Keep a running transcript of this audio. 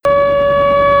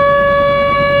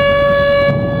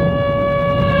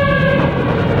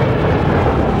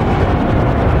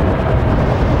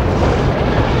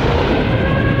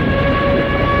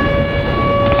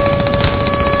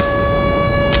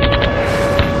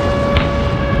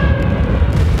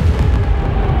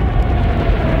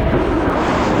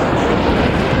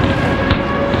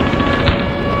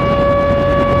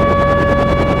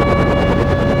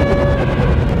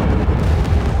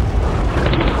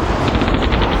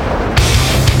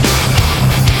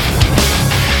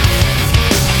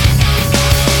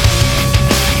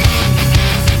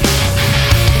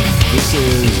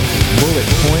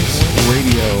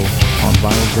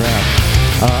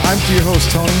I'm your host,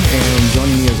 Tony, and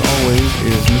joining me as always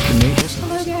is Mr. Nate Wilson.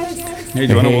 Hello, guys. Hey,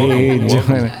 Joanna. Hey,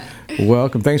 Joanna.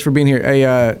 Welcome. Thanks for being here.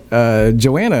 Hey,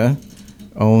 Joanna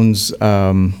owns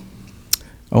a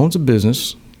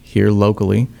business here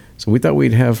locally, so we thought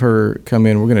we'd have her come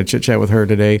in. We're going to chit chat with her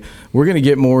today. We're going to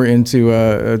get more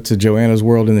into to Joanna's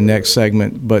world in the next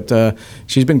segment, but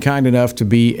she's been kind enough to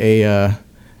be a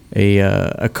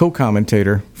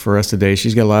co-commentator for us today.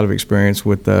 She's got a lot of experience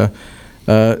with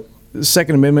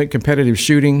Second Amendment competitive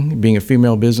shooting, being a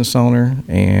female business owner,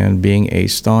 and being a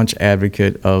staunch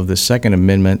advocate of the Second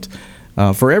Amendment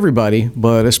for everybody,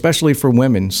 but especially for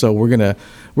women. So we're gonna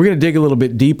dig a little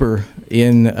bit deeper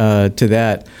in to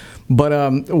that. But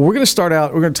we're gonna start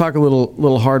out. We're gonna talk a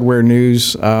little hardware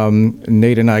news.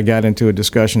 Nate and I got into a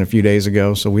discussion a few days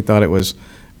ago, so we thought it was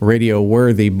radio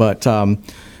worthy. But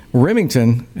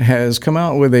Remington has come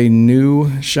out with a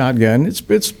new shotgun. It's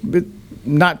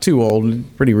not too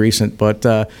old, pretty recent, but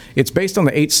it's based on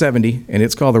the 870, and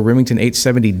it's called the Remington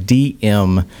 870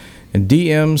 DM. And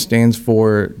DM stands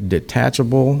for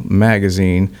Detachable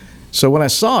Magazine. So when I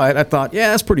saw it, I thought, yeah,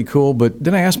 that's pretty cool. But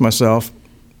then I asked myself,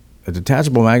 a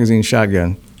detachable magazine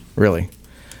shotgun? Really?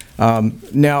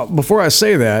 Now, before I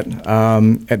say that,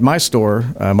 at my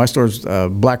store's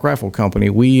Black Rifle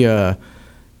Company, we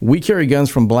carry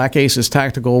guns from Black Aces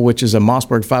Tactical, which is a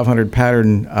Mossberg 500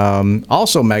 pattern,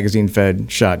 also magazine-fed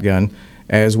shotgun,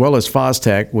 as well as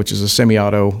Fostech, which is a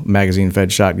semi-auto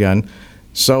magazine-fed shotgun.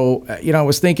 So, I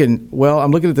was thinking, well,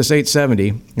 I'm looking at this 870,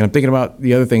 and I'm thinking about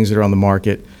the other things that are on the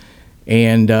market.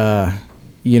 And,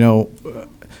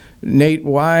 Nate,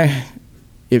 why,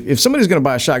 if somebody's going to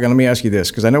buy a shotgun, let me ask you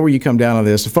this, because I know where you come down on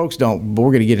this. The folks don't, but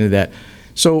we're going to get into that.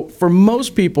 So, for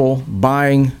most people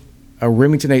buying a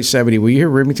Remington 870, when you hear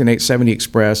Remington 870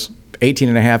 Express,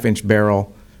 18.5-inch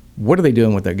barrel, what are they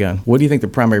doing with that gun? What do you think the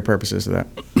primary purpose is of that?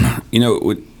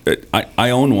 I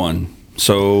own one.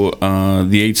 So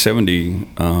the 870,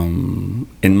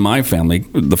 in my family,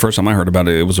 the first time I heard about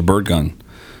it, it was a bird gun.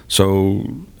 So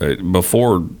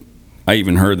before I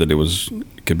even heard that it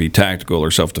could be tactical or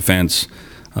self-defense,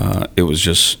 it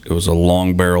was a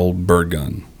long-barreled bird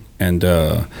gun. And,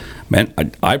 man,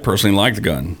 I personally like the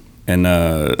gun. And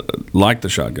like the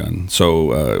shotgun.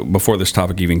 So before this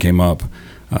topic even came up,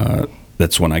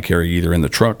 that's when I carry either in the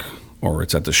truck, or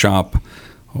it's at the shop,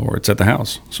 or it's at the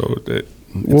house. So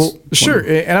sure.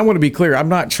 And I want to be clear. I'm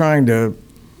not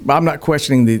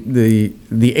questioning the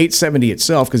 870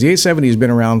 itself, because the 870 has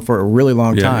been around for a really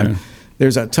long time. Yeah.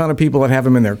 There's a ton of people that have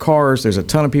them in their cars. There's a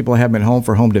ton of people that have them at home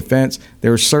for home defense.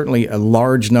 There's certainly a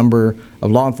large number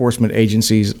of law enforcement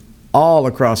agencies all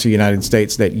across the United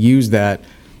States that use that.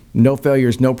 No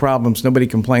failures, no problems. Nobody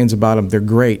complains about them. They're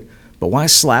great. But why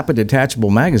slap a detachable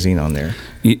magazine on there?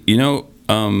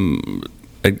 I've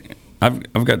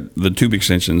got the tube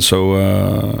extension.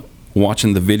 So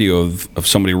watching the video of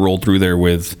somebody roll through there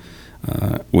with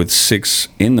 6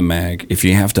 in the mag, if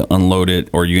you have to unload it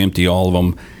or you empty all of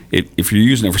them, if you're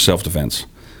using it for self-defense,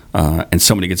 and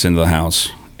somebody gets into the house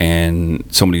and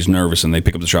somebody's nervous and they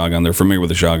pick up the shotgun, they're familiar with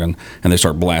the shotgun, and they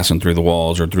start blasting through the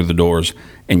walls or through the doors,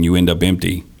 and you end up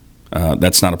empty.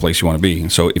 That's not a place you want to be.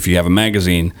 So if you have a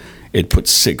magazine, it puts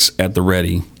 6 at the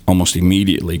ready almost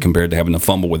immediately, compared to having to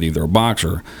fumble with either a box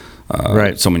or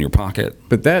some in your pocket.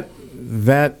 But that,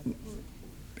 and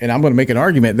I'm going to make an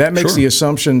argument, that makes the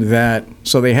assumption that,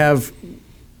 so they have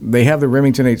the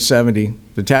Remington 870,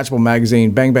 detachable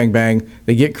magazine, bang, bang, bang,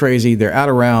 they get crazy, they're out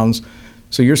of rounds.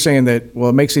 So you're saying that, well,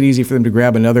 it makes it easy for them to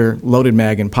grab another loaded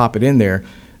mag and pop it in there.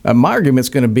 My argument's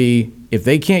going to be, if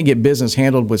they can't get business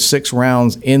handled with 6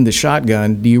 rounds in the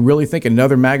shotgun, do you really think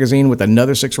another magazine with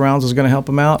another 6 rounds is going to help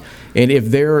them out? And if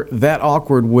they're that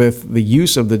awkward with the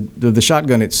use of the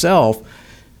shotgun itself,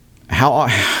 how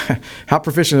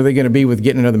proficient are they going to be with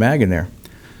getting another mag in there?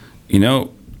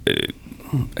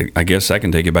 I guess I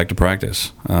can take it back to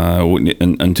practice.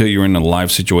 Until you're in a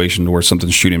live situation where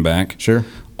something's shooting back, sure,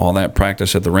 all that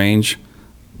practice at the range,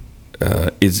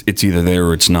 it's either there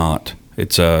or it's not.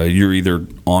 It's you're either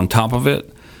on top of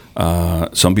it.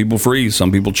 Some people freeze, some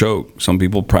people choke, some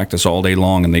people practice all day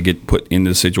long, and they get put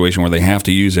into a situation where they have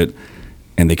to use it,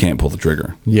 and they can't pull the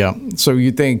trigger. Yeah. So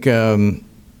you think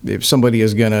if somebody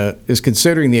is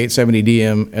considering the 870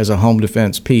 DM as a home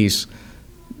defense piece,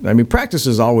 I mean, practice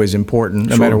is always important,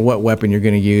 no matter what weapon you're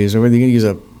going to use, or whether you're going to use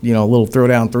a little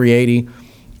throwdown 380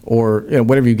 or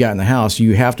whatever you've got in the house.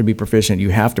 You have to be proficient.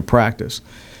 You have to practice.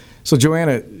 So,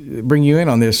 Joanna, bring you in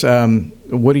on this.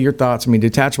 What are your thoughts? I mean,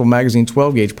 detachable magazine,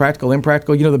 12 gauge, practical,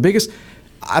 impractical. The biggest,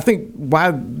 I think,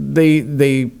 why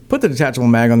they put the detachable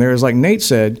mag on there is, like Nate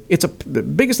said, the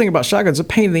biggest thing about shotguns is a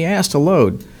pain in the ass to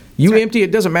load. You empty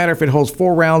it, doesn't matter if it holds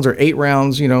 4 rounds or 8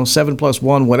 rounds, 7 plus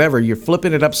 1, whatever. You're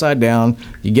flipping it upside down.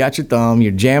 You got your thumb.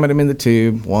 You're jamming them in the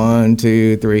tube. 1,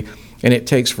 2, 3, and it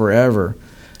takes forever.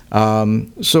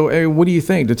 So, what do you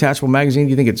think? Detachable magazine?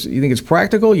 You think it's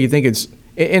practical? You think it's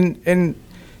and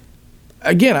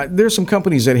again, there's some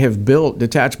companies that have built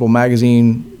detachable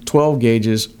magazine 12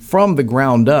 gauges from the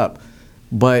ground up,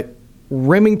 but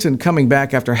Remington coming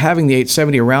back after having the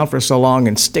 870 around for so long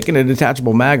and sticking a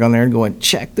detachable mag on there and going,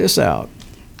 check this out.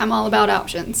 I'm all about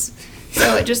options.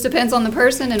 So it just depends on the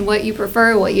person and what you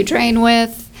prefer, what you train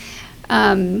with.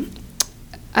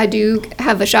 I do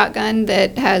have a shotgun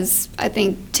that has, I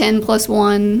think, 10 plus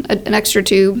 1, an extra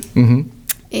tube. Mm-hmm.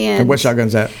 And what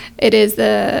shotgun's that? It is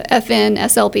the FN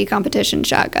SLP competition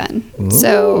shotgun. Ooh,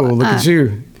 so look at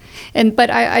you. But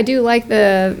I do like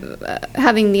the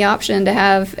having the option to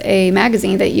have a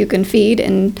magazine that you can feed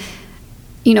and,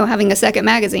 having a second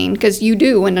magazine. Because you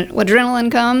do, when adrenaline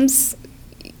comes,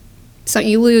 so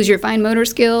you lose your fine motor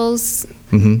skills.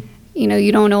 Mm-hmm.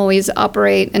 You don't always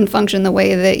operate and function the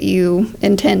way that you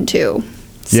intend to.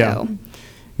 Yeah.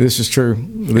 This is true.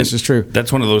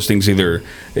 That's one of those things. Either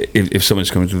if someone's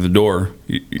coming through the door,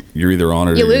 you're either on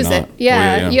it or you you're lose not. it.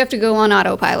 Yeah, you have to go on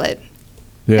autopilot.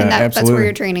 Yeah, and absolutely. That's where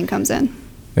your training comes in.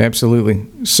 Absolutely.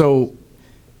 So,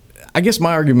 I guess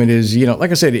my argument is,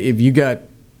 like I said,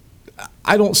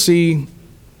 I don't see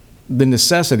the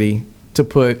necessity to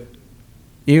put,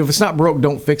 if it's not broke,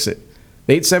 don't fix it.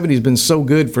 The 870 has been so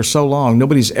good for so long.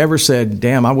 Nobody's ever said,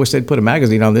 damn, I wish they'd put a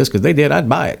magazine on this, because they did, I'd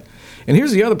buy it. And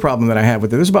here's the other problem that I have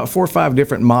with it. There's about 4 or 5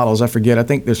 different models. I forget. I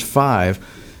think there's 5.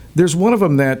 There's one of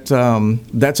them that's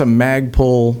a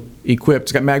Magpul equipped.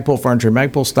 It's got Magpul furniture,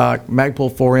 Magpul stock,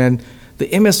 Magpul 4N. The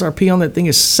MSRP on that thing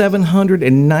is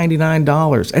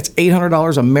 $799. That's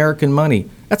 $800 American money.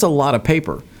 That's a lot of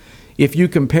paper. If you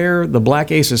compare the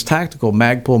Black Aces Tactical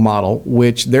Magpul model,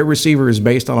 which their receiver is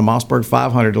based on a Mossberg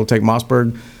 500, it'll take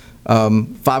Mossberg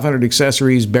 500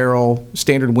 accessories, barrel,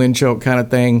 standard wind choke kind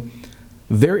of thing.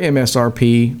 Their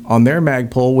MSRP on their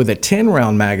Magpul with a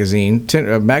 10-round magazine,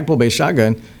 Magpul-based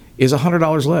shotgun, is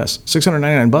 $100 less,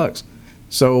 $699.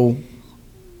 So,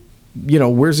 what are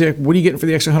you getting for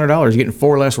the extra $100? You're getting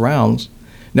 4 less rounds.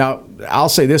 Now, I'll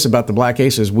say this about the Black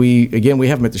Aces. We have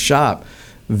them at the shop.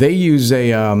 They use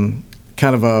a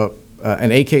kind of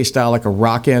an AK style, like a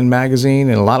Rock-End magazine,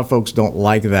 and a lot of folks don't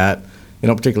like that. They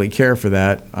don't particularly care for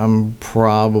that. I'm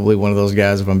probably one of those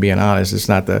guys, if I'm being honest. It's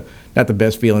not the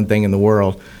best feeling thing in the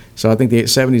world. So I think the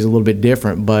 870 is a little bit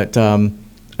different. But, $800.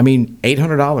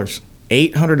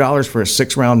 $800 for a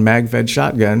 6-round mag-fed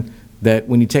shotgun that,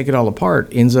 when you take it all apart,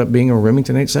 ends up being a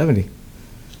Remington 870.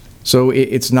 So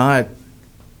it's not...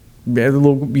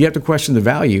 You have to question the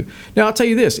value. Now, I'll tell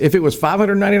you this. If it was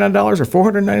 $599 or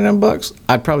 $499,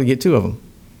 I'd probably get 2 of them.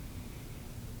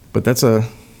 But it's a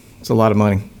lot of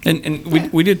money. And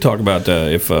we did talk about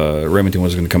if Remington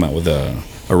was going to come out with a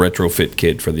retrofit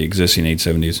kit for the existing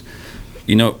 870s.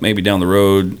 Maybe down the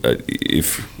road,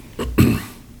 if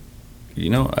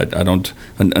I don't.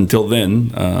 Until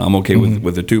then, I'm okay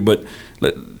with the 2. But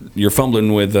you're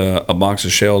fumbling with a box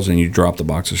of shells, and you drop the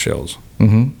box of shells,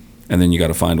 and then you got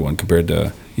to find one. Compared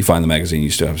to you find the magazine, you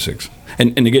still have 6.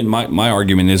 And again, my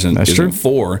argument isn't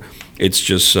 4. It's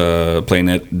just playing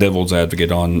that devil's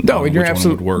advocate on which one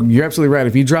would work. You're absolutely right.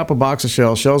 If you drop a box of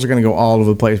shells are going to go all over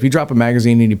the place. If you drop a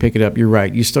magazine and you pick it up, you're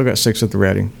right. You still got 6 at the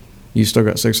ready.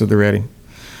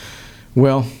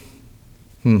 Well,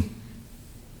 I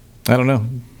don't know.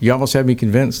 You almost had me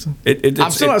convinced. I'm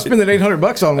still not spending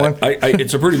 $800 on one.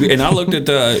 It's a pretty. And I looked at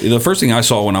the first thing I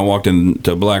saw when I walked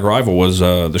into Black Rifle was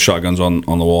the shotguns on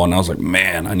the wall, and I was like,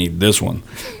 man, I need this one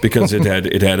because it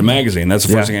had a magazine. That's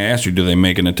the first thing I asked you. Do they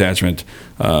make an attachment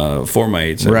for my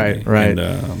 870? Right.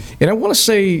 And I want to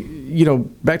say,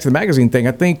 back to the magazine thing.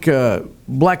 I think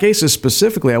Black Aces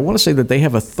specifically. I want to say that they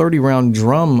have a 30-round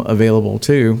drum available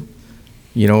too.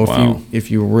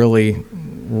 If you really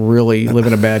live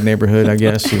in a bad neighborhood, I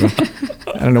guess.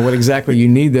 I don't know what exactly you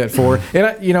need that for. And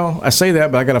I say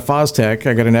that, but I got a Fostech.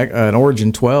 I got an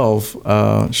Origin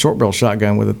 12 short barrel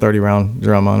shotgun with a 30-round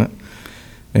drum on it,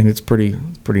 and it's pretty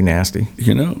nasty.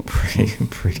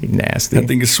 Pretty nasty. That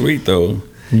thing is sweet though.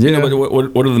 Yeah. But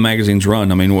what do the magazines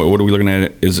run? I mean, what are we looking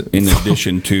at? Is in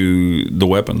addition to the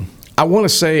weapon? I want to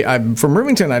say, from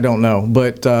Remington, I don't know,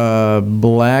 but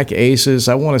Black Aces,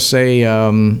 I want to say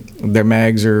their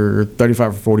mags are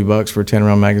 $35 or $40 for a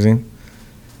 10-round magazine.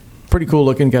 Pretty cool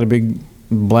looking. Got a big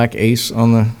black ace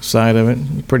on the side of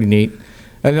it. Pretty neat.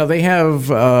 And they have,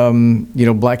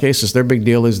 Black Aces. Their big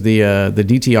deal is the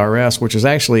DTRS, which is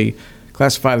actually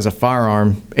classified as a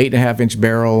firearm. 8.5-inch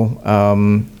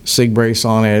barrel, SIG brace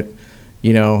on it.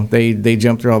 they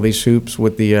jump through all these hoops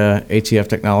with the ATF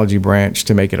technology branch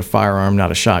to make it a firearm,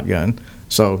 not a shotgun.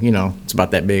 So, it's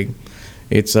about that big.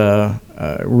 It's a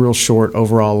real short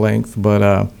overall length,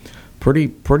 but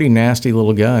pretty nasty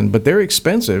little gun. But they're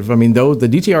expensive. I mean, the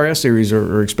DTRS series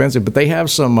are expensive, but they have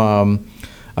some,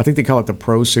 I think they call it the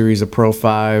Pro series, the Pro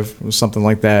 5, something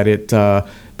like that.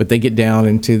 But they get down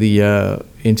into the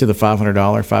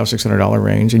 $500-$600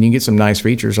 range, and you can get some nice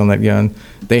features on that gun.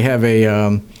 They have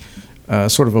a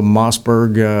sort of a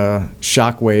Mossberg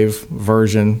Shockwave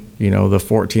version, the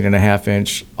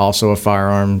 14.5-inch, also a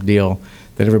firearm deal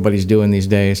that everybody's doing these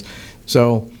days.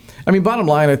 So, I mean, bottom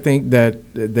line, I think that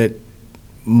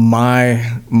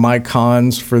my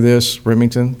cons for this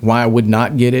Remington, why I would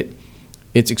not get it,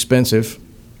 it's expensive.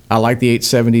 I like the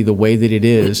 870 the way that it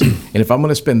is, and if I'm going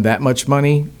to spend that much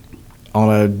money on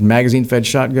a magazine-fed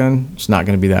shotgun, it's not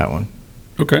going to be that one.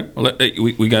 Okay. Well,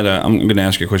 we got. I'm going to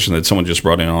ask you a question that someone just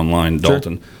brought in online.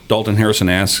 Dalton. Sure. Dalton Harrison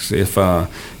asks if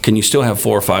can you still have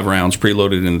 4 or 5 rounds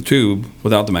preloaded in the tube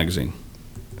without the magazine?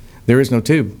 There is no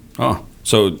tube. Oh,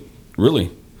 so really?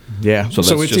 Yeah. So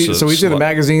it's either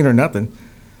magazine or nothing.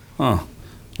 Oh,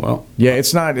 well. Yeah,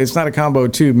 it's not a combo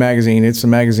tube magazine. It's a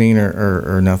magazine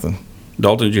or nothing.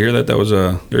 Dalton, did you hear that? That was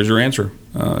there's your answer.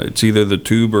 It's either the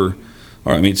tube or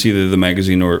it's either the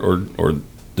magazine or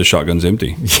the shotgun's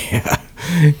empty. Yeah.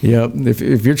 Yep.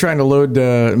 If you're trying to load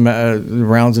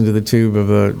rounds into the tube of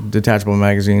a detachable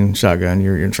magazine shotgun,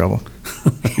 you're in trouble.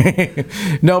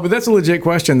 No, but that's a legit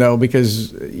question though,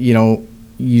 because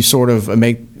you sort of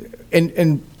make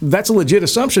and that's a legit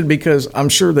assumption, because I'm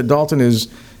sure that Dalton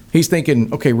he's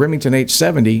thinking, okay, Remington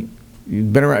 870,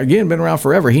 been around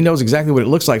forever. He knows exactly what it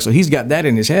looks like, so he's got that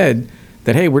in his head.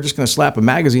 That, hey, we're just going to slap a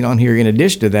magazine on here in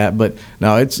addition to that. But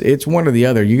no, it's one or the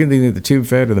other. You can either the tube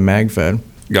fed or the mag fed.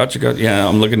 Gotcha. Yeah,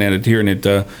 I'm looking at it here, and it.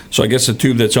 So I guess the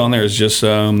tube that's on there is just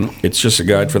it's just a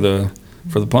guide for the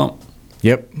pump.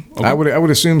 Yep, okay. I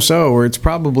would assume so, or it's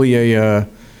probably a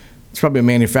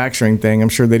manufacturing thing. I'm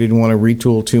sure they didn't want to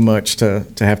retool too much to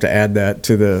have to add that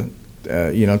to the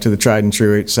to the tried and true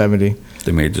 870.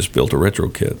 They may have just built a retro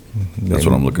kit. That's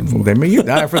what I'm looking for. They may you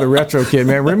die for the retro kit,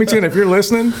 man. Remington, if you're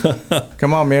listening,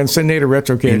 come on, man. Send Nate a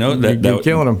retro kit. You're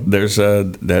killing them. There's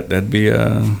that'd be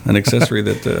an accessory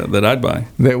that I'd buy.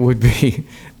 That would be.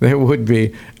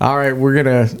 All right, we're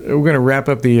gonna wrap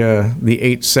up the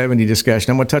 870 discussion.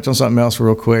 I'm gonna touch on something else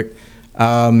real quick.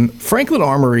 Franklin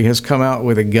Armory has come out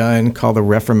with a gun called the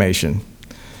Reformation.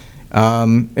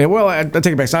 I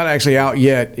take it back. It's not actually out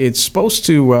yet. It's supposed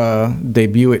to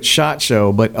debut at SHOT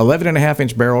Show, but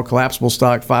 11.5-inch barrel, collapsible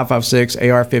stock, 5.56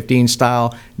 AR-15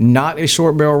 style, not a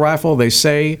short barrel rifle. They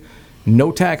say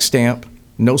no tax stamp,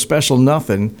 no special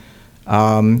nothing.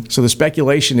 So the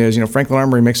speculation is, Franklin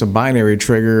Armory makes a binary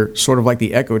trigger, sort of like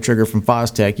the Echo trigger from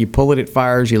Fostech. You pull it, it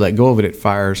fires. You let go of it, it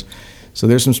fires. So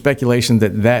there's some speculation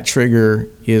that trigger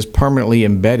is permanently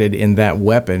embedded in that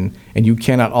weapon, and you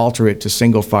cannot alter it to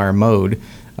single-fire mode.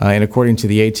 And according to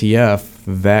the ATF,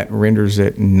 that renders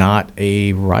it not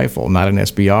a rifle, not an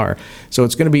SBR. So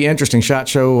it's going to be interesting. SHOT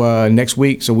Show next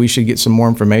week, so we should get some more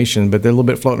information. But they're a little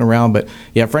bit floating around. But,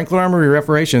 yeah, Franklin Armory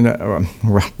Reformation,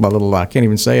 I can't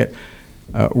even say it,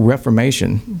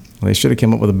 Reformation. Well, they should have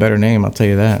come up with a better name, I'll tell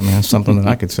you that, man. Something that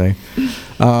I could say.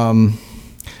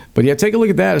 But yeah, take a look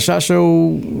at that. A SHOT Show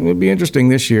will be interesting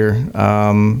this year.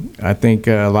 I think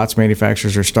lots of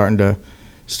manufacturers are starting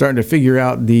to figure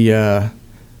out the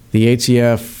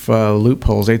ATF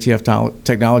loopholes, ATF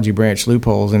technology branch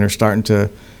loopholes, and are starting to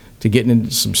get into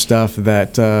some stuff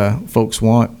that folks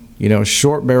want.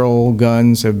 Short barrel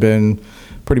guns have been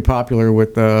pretty popular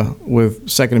with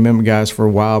Second Amendment guys for a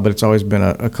while, but it's always been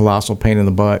a colossal pain in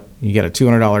the butt. You got a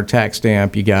 $200 tax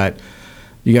stamp. You got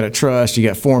to trust, you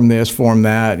got to form this, form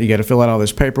that, you got to fill out all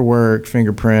this paperwork,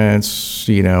 fingerprints,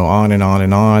 on and on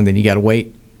and on. Then you got to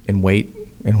wait and wait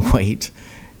and wait,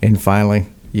 and finally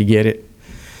you get it.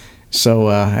 So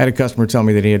I had a customer tell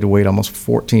me that he had to wait almost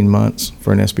 14 months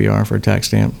for an SBR for a tax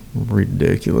stamp.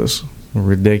 Ridiculous.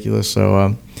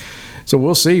 So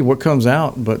we'll see what comes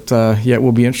out, but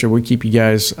we'll be interested. We'll keep you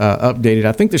guys updated.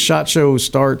 I think the SHOT Show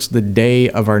starts the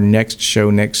day of our next show,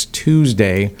 next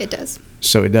Tuesday. It does.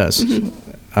 So it does.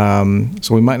 Mm-hmm.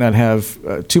 So we might not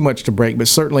have too much to break, but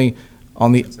certainly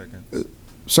on the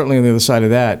other side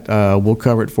of that, we'll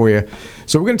cover it for you.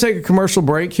 So we're going to take a commercial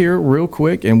break here real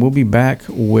quick, and we'll be back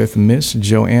with Miss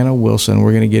Joanna Wilson.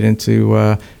 We're going to get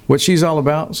into what she's all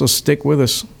about, so stick with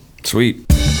us. Sweet.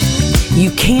 You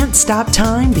can't stop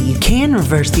time, but you can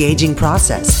reverse the aging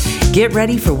process. Get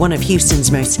ready for one of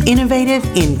Houston's most innovative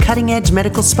and cutting-edge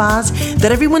medical spas that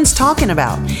everyone's talking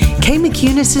about. Kay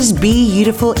McCunis's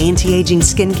Beautiful Anti-Aging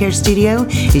Skincare Studio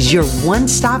is your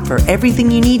one-stop for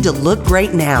everything you need to look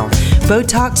great now.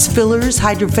 Botox, fillers,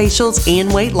 hydrofacials,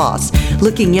 and weight loss.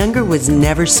 Looking younger was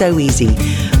never so easy.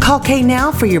 Call Kay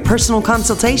now for your personal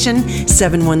consultation,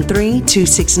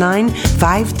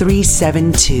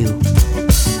 713-269-5372.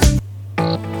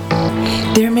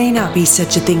 There may not be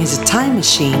such a thing as a time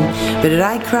machine, but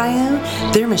at iCryo,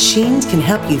 their machines can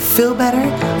help you feel better,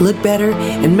 look better,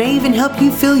 and may even help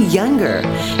you feel younger.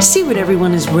 See what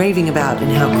everyone is raving about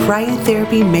and how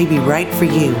cryotherapy may be right for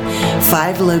you.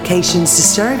 5 locations to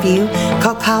serve you.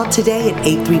 Call Kyle today at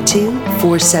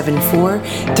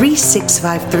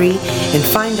 832-474-3653 and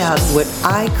find out what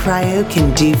iCryo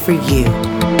can do for you.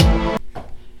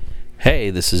 Hey,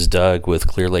 this is Doug with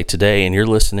Clear Lake Today, and you're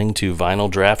listening to Vinyl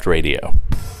Draft Radio.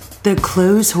 The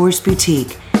Clothes Horse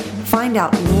Boutique. Find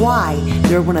out why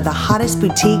they're one of the hottest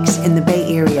boutiques in the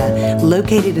Bay Area.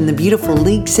 Located in the beautiful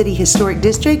League City Historic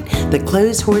District, the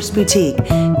Clothes Horse Boutique,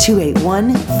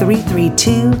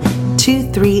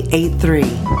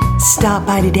 281-332-2383. Stop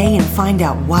by today and find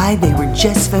out why they were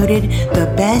just voted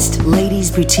the best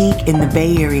ladies boutique in the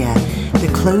Bay Area.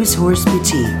 The Clothes Horse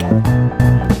Boutique.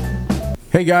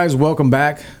 Hey guys, welcome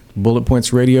back. Bullet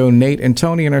Points Radio. Nate and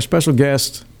Tony and our special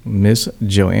guest, Miss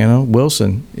Joanna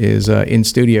Wilson, is in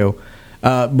studio.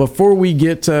 Before we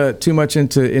get too much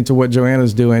into what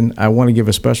Joanna's doing, I want to give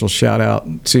a special shout out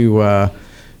to a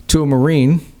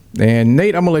Marine. And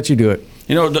Nate, I'm gonna let you do it.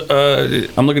 You know,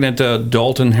 I'm looking at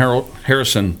Dalton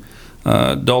Harrison.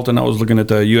 Dalton, I was looking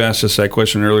at you asked us that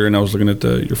question earlier, and I was looking at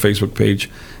your Facebook page,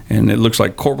 and it looks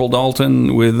like Corporal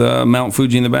Dalton with Mount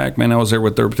Fuji in the back. Man, I was there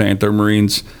with 3rd Battalion, 3rd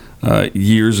Marines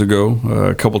years ago.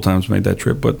 A couple times made that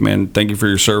trip, but man, thank you for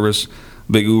your service.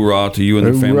 Big hoorah to you and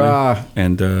the family.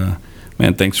 And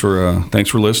man, thanks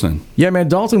for listening. Yeah, man,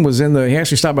 Dalton was he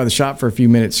actually stopped by the shop for a few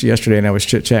minutes yesterday, and I was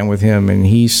chit-chatting with him, and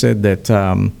he said that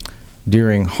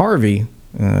during Harvey,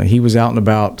 he was out and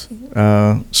about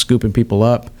scooping people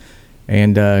up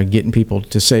and getting people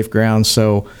to safe ground.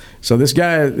 So this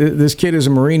kid is a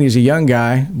Marine. He's a young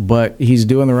guy, but he's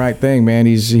doing the right thing, man.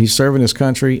 He's serving his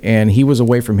country, and he was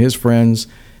away from his friends,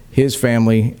 his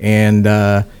family, and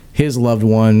his loved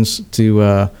ones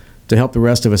to help the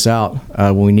rest of us out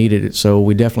when we needed it. So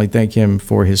we definitely thank him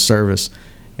for his service,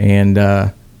 and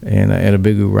a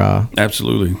big hoorah.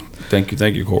 Absolutely.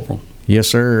 Thank you, Corporal. Yes,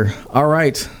 sir. All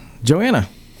right, Joanna.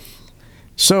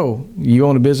 So, you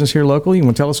own a business here locally. You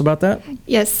want to tell us about that?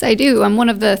 Yes, I do. I'm one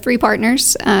of the 3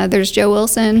 partners. There's Joe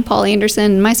Wilson, Paul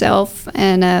Anderson, and myself.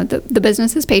 And the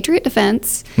business is Patriot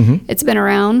Defense. Mm-hmm. It's been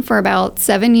around for about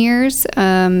 7 years.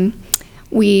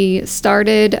 We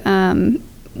started,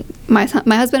 my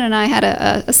husband and I had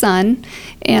a son,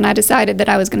 and I decided that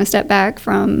I was going to step back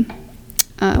from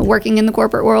working in the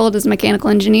corporate world as a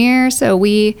mechanical engineer. So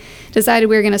we decided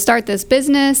we were going to start this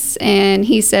business, and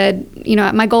he said, you know,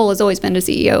 my goal has always been to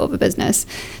CEO of a business.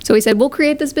 So he said, we'll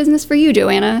create this business for you,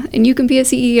 Joanna, and you can be a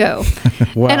CEO.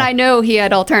 Wow. And I know he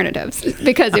had alternatives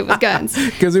because it was guns.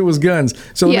 Because it was guns.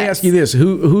 So let me ask you this.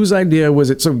 Whose idea was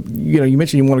it? So, you know, you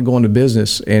mentioned you want to go into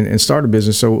business and start a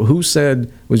business. So who said,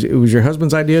 it was your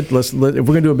husband's idea? If we're going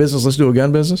to do a business, let's do a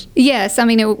gun business? Yes. I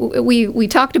mean, we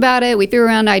talked about it. We threw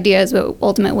around ideas, but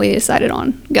ultimately we decided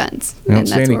on guns. And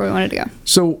that's where we wanted to go.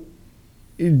 So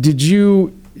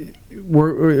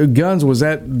were guns, was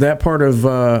that part of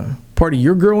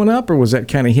your growing up, or was that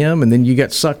kind of him and then you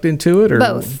got sucked into it? Or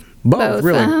Both,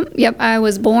 really? Yep. I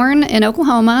was born in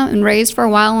Oklahoma and raised for a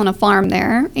while on a farm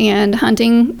there, and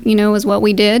hunting, you know, was what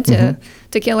we did to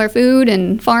kill our food,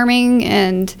 and farming.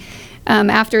 And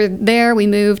after there, we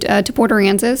moved to Port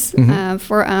Aransas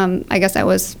for, I guess I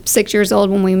was 6 years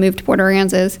old when we moved to Port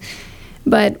Aransas.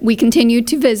 But we continued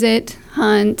to visit,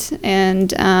 hunt,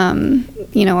 and,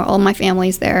 you know, all my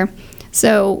family's there.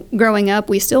 So growing up,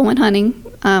 we still went hunting.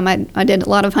 I did a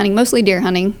lot of hunting, mostly deer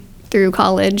hunting, through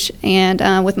college.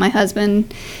 And with my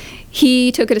husband,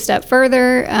 he took it a step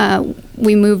further.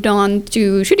 We moved on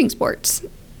to shooting sports.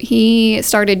 He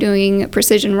started doing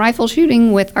precision rifle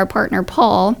shooting with our partner,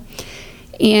 Paul.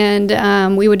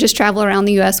 And we would just travel around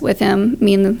the U.S. with him,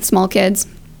 me and the small kids.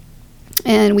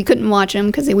 And we couldn't watch them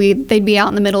because they'd be out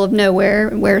in the middle of nowhere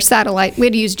where we had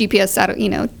to use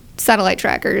GPS, satellite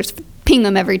trackers, ping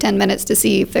them every 10 minutes to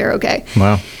see if they're okay.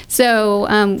 Wow. So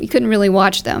we couldn't really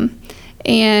watch them.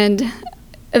 And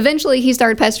eventually he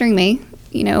started pestering me.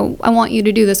 You know, I want you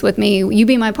to do this with me. You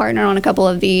be my partner on a couple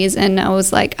of these. And I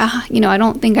was like, you know, I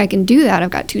don't think I can do that.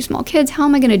 I've got 2 small kids. How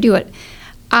am I going to do it?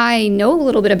 I know a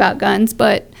little bit about guns,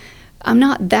 but I'm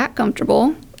not that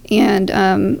comfortable. And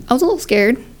I was a little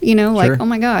scared, like, Sure. oh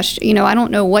my gosh, I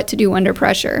don't know what to do under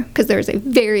pressure, because there's a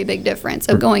very big difference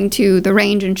of going to the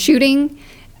range and shooting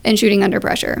under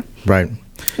pressure, Right.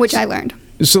 which I learned.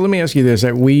 So let me ask you this: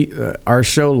 that our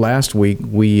show last week,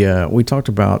 we talked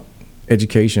about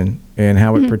education and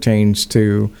how it pertains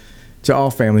to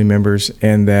all family members,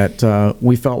 and that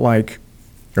we felt like,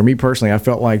 or me personally, I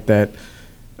felt like that.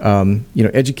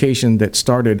 Education that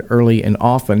started early and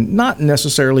often, not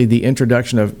necessarily the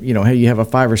introduction of, hey, you have a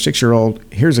 5 or 6 year old,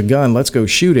 here's a gun, let's go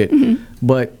shoot it.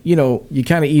 But, you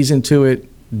kind of ease into it,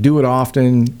 do it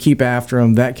often, keep after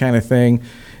them, that kind of thing.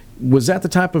 Was that the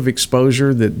type of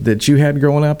exposure that you had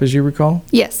growing up, as you recall?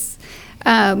 Yes.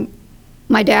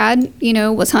 My dad,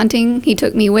 was hunting. He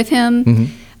took me with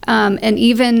him. And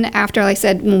even after, like I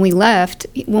said, when we left,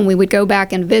 when we would go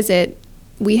back and visit,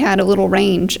 we had a little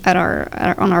range on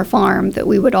our farm that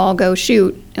we would all go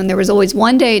shoot, and there was always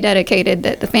one day dedicated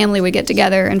that the family would get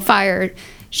together and fire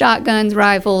shotguns,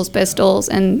 rifles, pistols,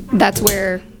 and that's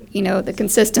where the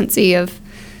consistency of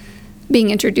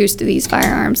being introduced to these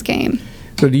firearms came.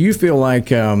 So do you feel like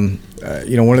one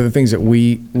of the things that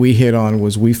we hit on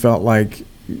was we felt like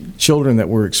children that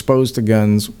were exposed to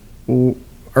guns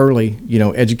early,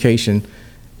 education,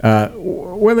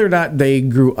 whether or not they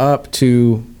grew up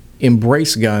to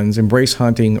embrace guns, embrace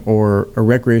hunting or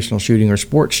recreational shooting or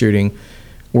sports shooting,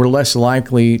 were less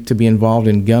likely to be involved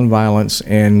in gun violence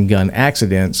and gun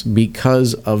accidents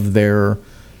because of their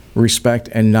respect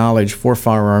and knowledge for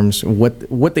firearms,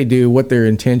 what they do, what their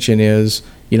intention is,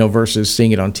 versus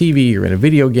seeing it on TV or in a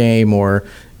video game or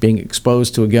being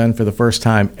exposed to a gun for the first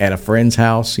time at a friend's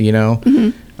house, do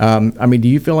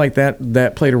you feel like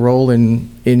that played a role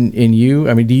in you?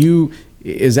 I mean,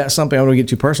 is that something, I don't want to get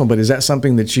too personal, but is that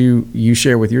something that you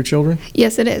share with your children?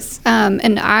 Yes, it is.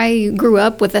 And I grew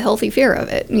up with a healthy fear of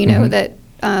it, that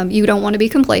you don't want to be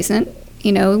complacent.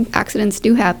 Accidents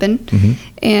do happen.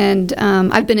 And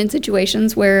I've been in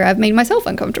situations where I've made myself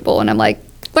uncomfortable, and I'm like,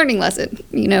 learning lesson,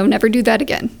 never do that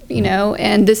again,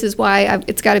 and this is why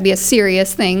it's got to be a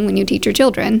serious thing when you teach your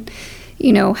children,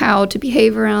 how to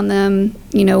behave around them,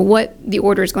 what the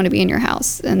order is going to be in your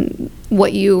house and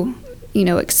what you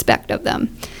expect of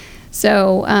them.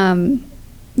 So,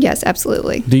 yes,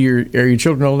 absolutely. Are your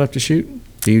children old enough to shoot?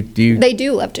 Do you? They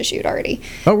do love to shoot already.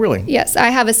 Oh, really? Yes, I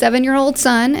have a 7-year-old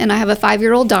son and I have a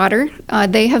 5-year-old daughter.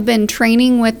 They have been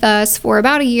training with us for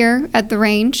about a year at the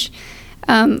range.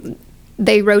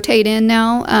 They rotate in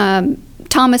now.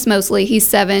 Thomas mostly, he's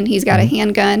 7. He's got a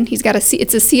handgun. It's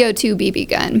a CO2 BB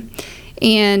gun.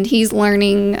 And he's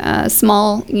learning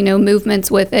small, movements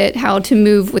with it, how to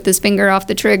move with his finger off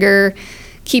the trigger,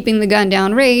 keeping the gun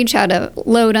down range, how to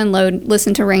load, unload,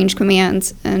 listen to range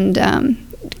commands, and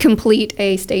complete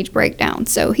a stage breakdown.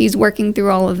 So he's working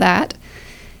through all of that.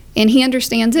 And he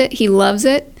understands it, he loves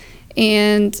it,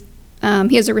 and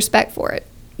he has a respect for it.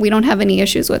 We don't have any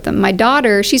issues with him. My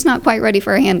daughter, she's not quite ready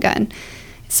for a handgun.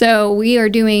 So we are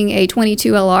doing a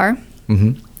 .22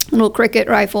 LR. Little cricket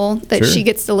rifle that she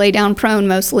gets to lay down prone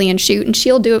mostly and shoot, and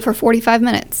she'll do it for 45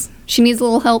 minutes. She needs a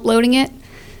little help loading it,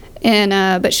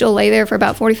 and but she'll lay there for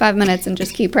about 45 minutes and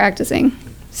just keep practicing.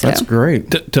 So. That's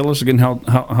great. Tell us again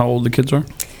how old the kids are.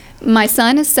 My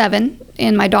son is 7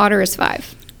 and my daughter is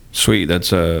 5. Sweet. That's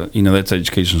that's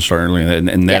education starting early,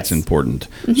 and that's Yes. important.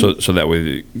 So that way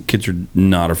the kids are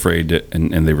not afraid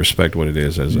and they respect what it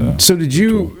is as a. So did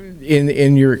you,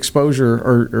 in your exposure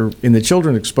or in the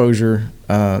children's exposure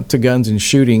to guns and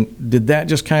shooting, did that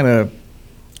just kind of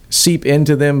seep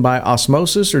into them by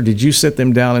osmosis, or did you sit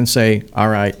them down and say, all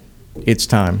right, it's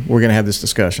time, we're going to have this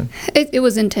discussion? It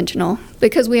was intentional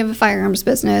because we have a firearms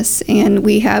business and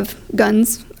we have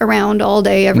guns around all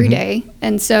day, every day.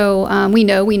 And so we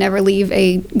know we never leave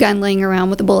a gun laying around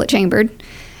with a bullet chambered.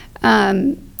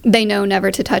 They know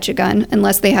never to touch a gun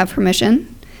unless they have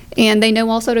permission. And they know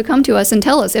also to come to us and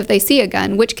tell us if they see a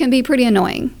gun, which can be pretty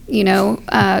annoying,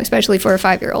 especially for a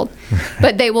 5-year-old.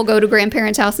 But they will go to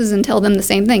grandparents' houses and tell them the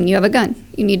same thing. You have a gun.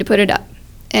 You need to put it up.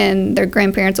 And their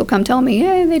grandparents will come tell me,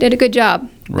 hey, they did a good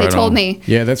job. Right they told on. me.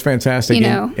 Yeah, that's fantastic.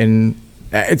 And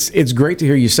it's great to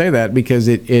hear you say that, because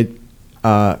it's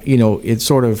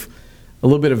sort of a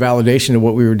little bit of validation of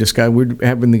what we were discussing. We were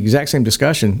having the exact same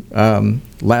discussion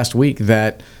last week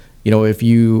that,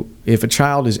 if a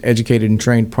child is educated and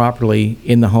trained properly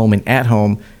in the home and at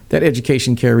home, that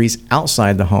education carries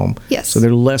outside the home. Yes. So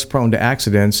they're less prone to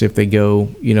accidents if they go,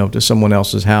 to someone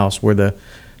else's house where the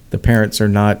parents are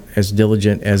not as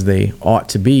diligent as they ought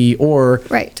to be, or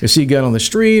they see a gun on the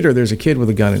street, or there's a kid with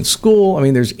a gun in school. I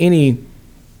mean, there's there's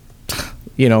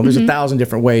 1,000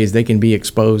 different ways they can be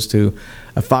exposed to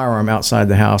a firearm outside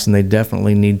the house, and they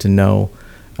definitely need to know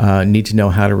need to know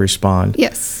how to respond.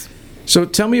 Yes. So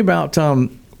tell me about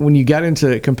when you got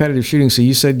into competitive shooting. So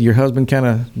you said your husband kind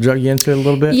of drug you into it a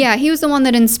little bit? Yeah, he was the one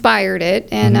that inspired it.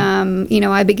 And,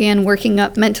 I began working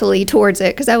up mentally towards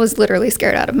it because I was literally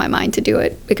scared out of my mind to do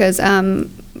it because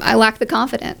I lacked the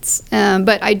confidence.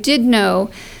 But I did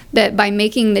know that by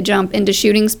making the jump into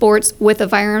shooting sports with a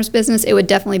firearms business, it would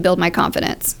definitely build my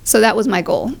confidence. So that was my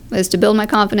goal, is to build my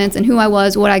confidence in who I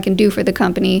was, what I can do for the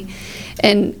company.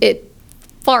 And it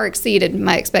far exceeded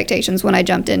my expectations when I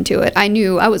jumped into it. I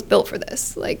knew I was built for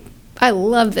this. Like, I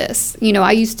love this. He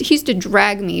used to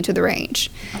drag me to the range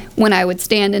when I would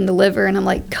stand and deliver, and I'm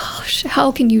like, gosh,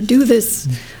 how can you do this?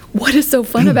 What is so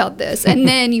fun about this? And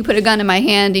then you put a gun in my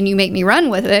hand and you make me run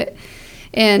with it,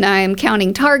 and I'm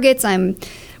counting targets. I'm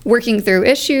working through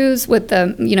issues with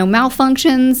the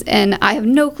malfunctions, and I have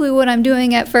no clue what I'm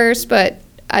doing at first, but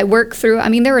I work through. I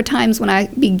mean, there were times when I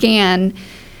began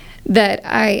that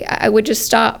I would just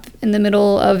stop in the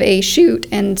middle of a shoot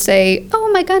and say, oh,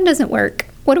 my gun doesn't work.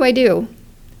 What do I do?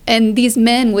 And these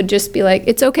men would just be like,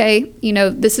 it's okay.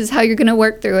 This is how you're going to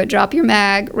work through it. Drop your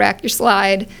mag, rack your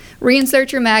slide,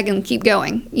 reinsert your mag, and keep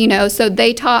going. So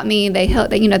they taught me,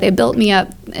 they built me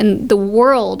up in the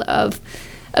world of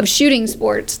shooting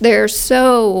sports. They're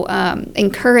so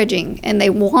encouraging, and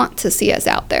they want to see us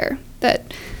out there.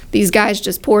 That these guys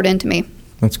just poured into me.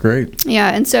 That's great. Yeah,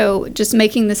 and so just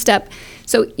making the step.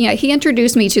 So, he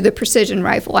introduced me to the precision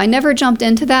rifle. I never jumped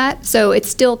into that, so it's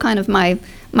still kind of my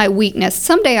weakness.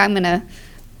 Someday I'm going to,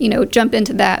 jump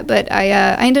into that. But I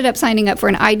ended up signing up for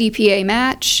an IDPA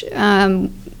match.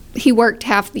 He worked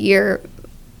half the year,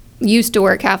 used to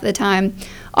work half the time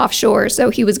offshore,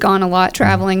 so he was gone a lot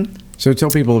traveling. So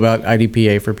tell people about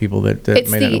IDPA for people that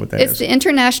may not know what that is. It's the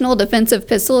International Defensive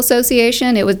Pistol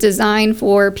Association. It was designed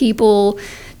for people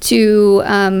to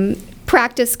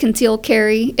practice concealed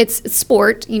carry. It's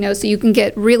sport, so you can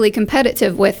get really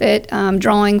competitive with it,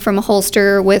 drawing from a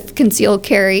holster with concealed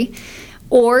carry,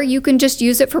 or you can just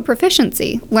use it for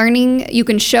proficiency. Learning, you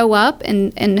can show up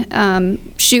and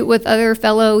shoot with other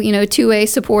fellow, 2A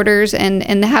supporters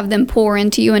and have them pour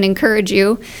into you and encourage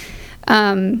you.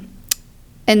 And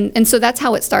so that's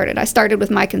how it started. I started with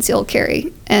my concealed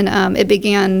carry, and it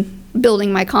began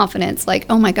building my confidence. Like,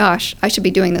 oh my gosh, I should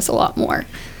be doing this a lot more.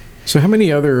 So how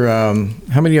many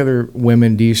other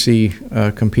women do you see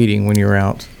competing when you're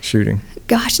out shooting?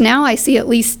 Gosh, now I see at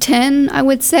least 10. I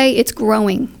would say it's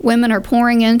growing. Women are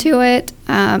pouring into it.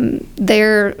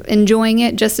 They're enjoying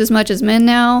it just as much as men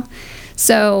now.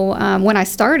 So when I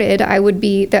started, I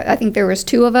think there was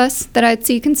 2 of us that I'd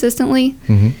see consistently.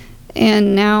 Mm-hmm.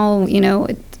 And now,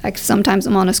 sometimes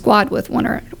I'm on a squad with one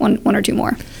or 2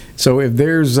 more. So if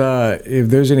there's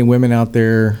any women out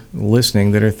there listening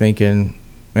that are thinking,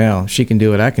 well, she can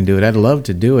do it, I can do it, I'd love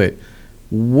to do it,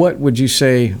 what would you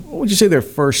say their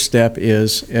first step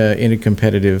is in a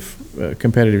competitive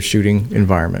shooting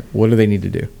environment? What do they need to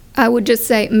do? I would just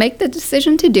say make the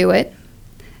decision to do it.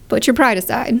 Put your pride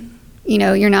aside.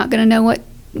 You're not going to know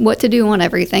what to do on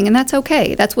everything, and that's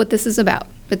okay. That's what this is about.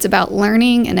 It's about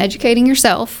learning and educating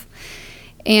yourself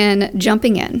and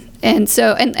jumping in, and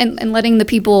so and letting the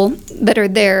people that are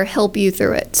there help you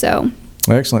through it. So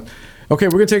excellent. Okay,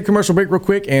 we're going to take a commercial break real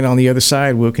quick, and on the other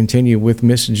side, we'll continue with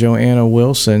Miss Joanna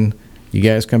Wilson. You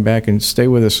guys come back and stay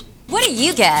with us. What do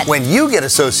you get when you get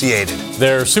associated?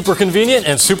 They're super convenient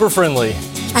and super friendly.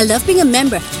 I love being a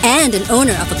member and an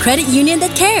owner of a credit union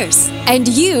that cares. And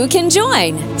you can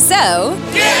join. So,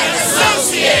 get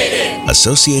associated!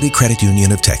 Associated Credit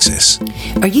Union of Texas.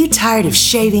 Are you tired of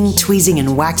shaving, tweezing,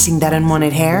 and waxing that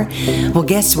unwanted hair? Well,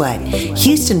 guess what?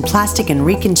 Houston Plastic and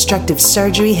Reconstructive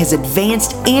Surgery has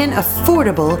advanced and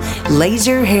affordable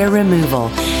laser hair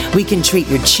removal. We can treat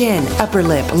your chin, upper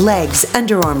lip, legs,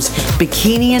 underarms,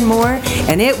 bikini, and more,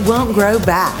 and it won't grow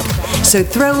back. So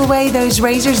throw away those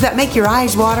razors that make your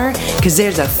eyes water, because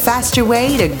there's a faster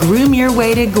way to groom your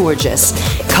way to gorgeous.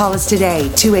 Call us today,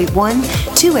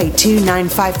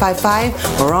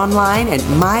 281-282-9555, or online at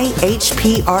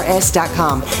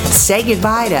myhprs.com. Say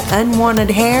goodbye to unwanted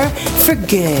hair for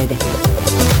good.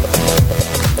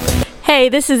 Hey,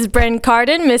 this is Bryn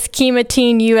Carden, Miss Kima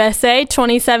Teen USA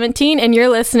 2017, and you're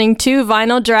listening to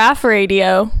Vinyl Draft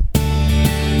Radio.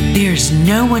 There's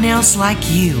no one else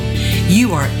like you.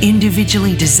 You are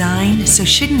individually designed, so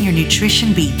shouldn't your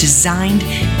nutrition be designed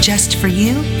just for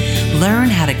you? Learn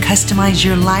how to customize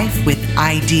your life with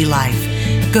ID Life.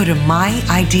 Go to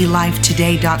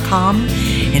myidlifetoday.com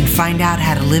and find out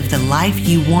how to live the life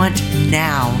you want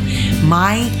now.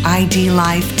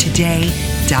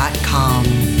 myidlifetoday.com.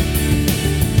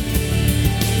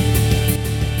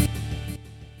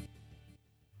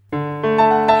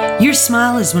 Your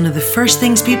smile is one of the first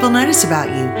things people notice about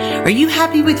you. Are you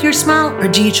happy with your smile, or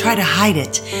do you try to hide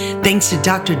it? Thanks to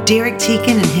Dr. Derek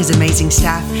Teakin and his amazing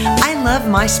staff, I love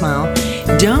my smile.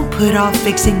 Don't put off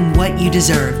fixing what you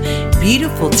deserve.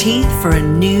 Beautiful teeth for a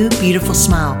new, beautiful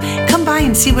smile. Come by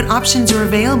and see what options are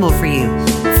available for you.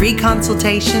 Free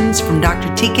consultations from Dr.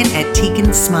 Teakin at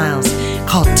Teakin Smiles.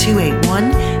 Call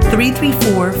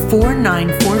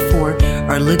 281-334-4944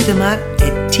 or look them up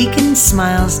at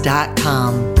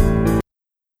teakinsmiles.com.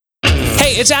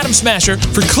 Hey, it's Adam Smasher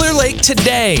for Clear Lake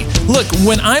Today. Look,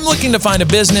 when I'm looking to find a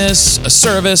business, a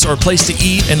service, or a place to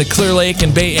eat in the Clear Lake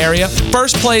and Bay Area,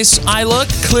 first place I look,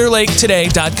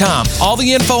 clearlaketoday.com. All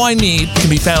the info I need can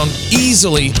be found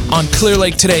easily on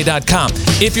clearlaketoday.com.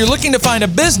 If you're looking to find a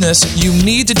business, you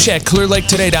need to check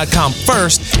clearlaketoday.com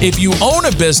first. If you own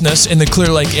a business in the Clear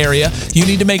Lake area, you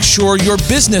need to make sure your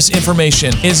business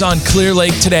information is on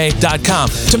clearlaketoday.com.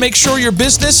 To make sure your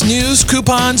business news,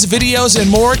 coupons, videos, and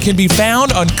more can be found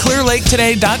on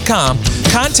clearlaketoday.com.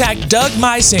 Contact Doug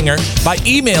Meisinger by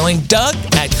emailing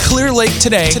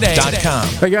doug@clearlaketoday.com.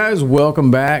 Hey guys, welcome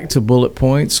back to Bullet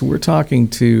Points. We're talking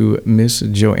to Miss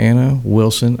Joanna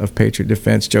Wilson of Patriot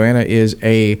Defense. Joanna is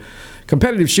a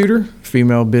competitive shooter,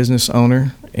 female business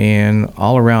owner, and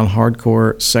all-around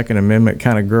hardcore Second Amendment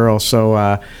kind of girl.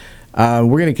 So we're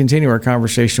going to continue our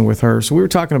conversation with her. So we were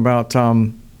talking about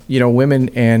women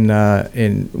and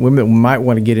women that might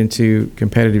want to get into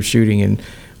competitive shooting, and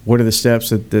what are the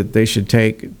steps that they should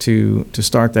take to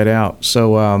start that out.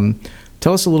 So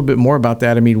tell us a little bit more about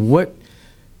that. I mean, what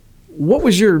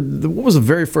was the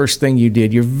very first thing you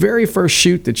did? Your very first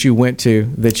shoot that you went to,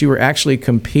 that you were actually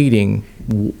competing.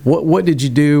 What did you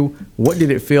do? What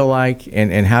did it feel like?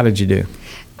 And how did you do?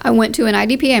 I went to an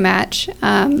IDPA match,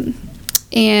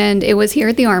 and it was here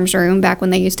at the Arms Room back when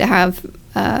they used to have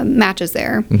matches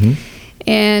there. Mm-hmm.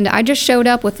 And I just showed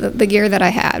up with the gear that I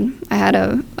had. I had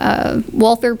a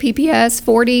Walther PPS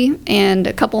 40 and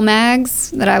a couple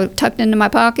mags that I tucked into my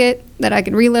pocket that I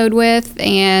could reload with,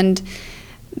 and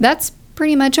that's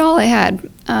pretty much all I had.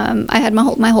 I had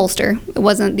my holster. It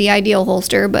wasn't the ideal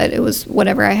holster, but it was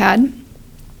whatever I had.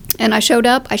 And I showed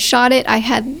up, I shot it, I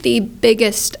had the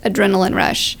biggest adrenaline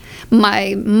rush.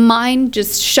 My mind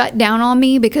just shut down on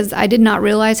me because I did not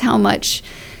realize how much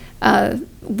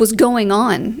was going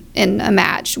on in a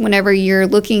match. Whenever you're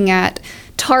looking at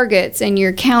targets and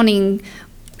you're counting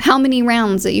how many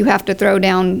rounds that you have to throw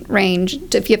down range,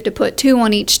 if you have to put 2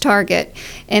 on each target,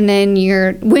 and then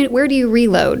where do you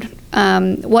reload?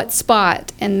 What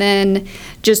spot? And then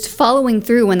just following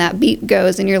through when that beep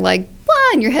goes and you're like,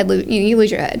 what? And your head, you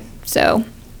lose your head. So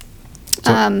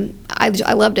I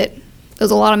loved it. It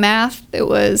was a lot of math. It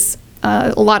was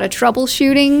a lot of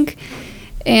troubleshooting.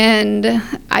 And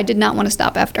I did not want to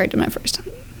stop after I did my first.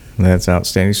 That's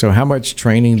outstanding. So how much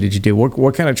training did you do?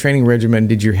 What kind of training regimen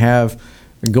did you have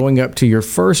going up to your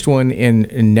first one?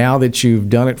 And now that you've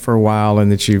done it for a while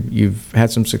and that you've had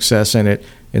some success in it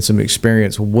and some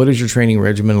experience, what is your training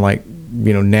regimen like,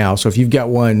 now? So if you've got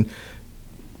one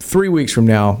 3 weeks from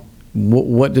now,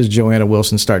 what does Joanna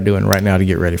Wilson start doing right now to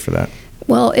get ready for that?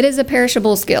 Well, it is a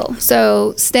perishable skill,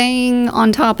 so staying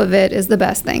on top of it is the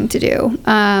best thing to do.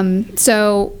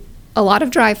 So a lot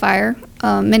of dry fire.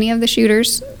 Many of the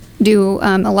shooters do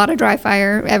a lot of dry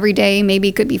fire every day. Maybe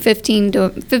it could be 15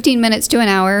 minutes to an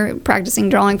hour, practicing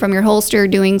drawing from your holster,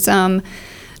 doing some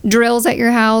drills at your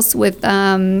house with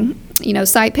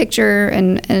sight picture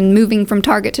and moving from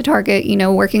target to target,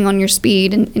 working on your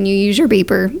speed, and you use your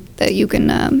beeper that you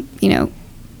can,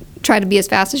 try to be as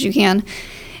fast as you can.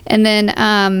 And then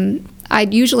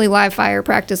I'd usually live fire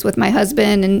practice with my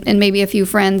husband and maybe a few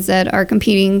friends that are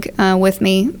competing with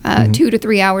me 2 to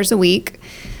 3 hours a week.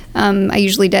 I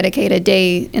usually dedicate a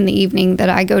day in the evening that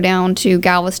I go down to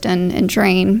Galveston and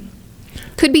train.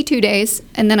 Could be 2 days.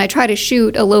 And then I try to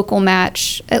shoot a local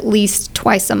match at least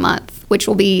twice a month, which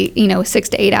will be, 6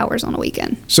 to 8 hours on a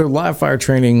weekend. So live fire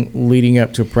training leading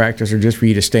up to practice, or just for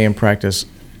you to stay in practice,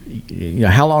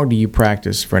 how long do you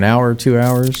practice? For an hour, 2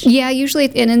 hours? Yeah, usually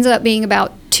it ends up being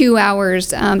about 2 hours.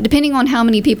 Depending on how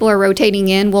many people are rotating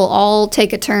in, we'll all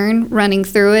take a turn running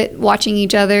through it, watching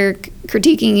each other,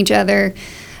 critiquing each other,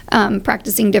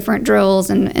 practicing different drills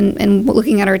and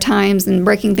looking at our times and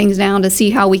breaking things down to see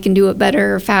how we can do it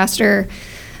better or faster.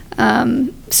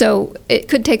 So it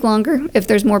could take longer if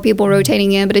there's more people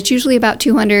rotating in, but it's usually about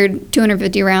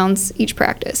 250 rounds each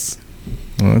practice.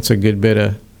 Well, that's a good bit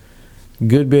of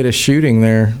shooting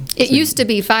there. It used to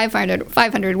be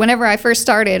 500. Whenever I first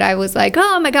started, I was like,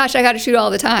 oh my gosh, I got to shoot all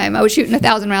the time. I was shooting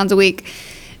 1,000 rounds a week,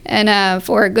 and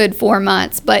for a good 4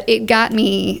 months. But it got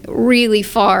me really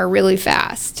far, really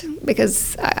fast,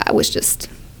 because I was just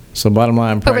So bottom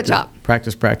line, practice, over the top.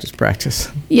 Practice.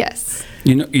 Yes.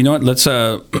 You know what? Let's.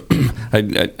 I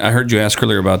heard you ask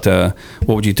earlier about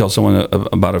what would you tell someone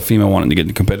about a female wanting to get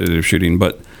into competitive shooting,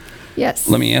 but yes.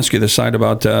 Let me ask you this side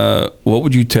about what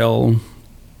would you tell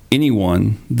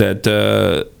anyone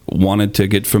that wanted to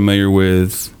get familiar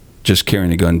with just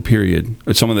carrying a gun, period?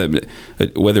 Or someone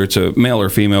that, whether it's a male or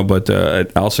female, but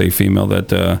I'll say female,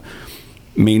 that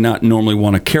may not normally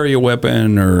want to carry a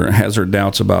weapon or has her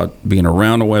doubts about being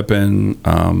around a weapon.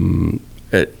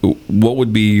 What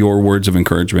would be your words of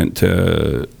encouragement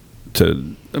to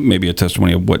maybe a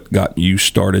testimony of what got you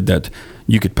started that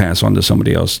you could pass on to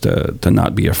somebody else to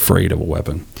not be afraid of a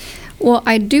weapon? Well,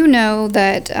 I do know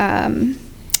that,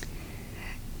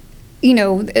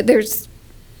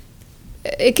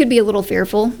 it could be a little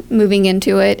fearful moving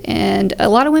into it, and a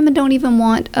lot of women don't even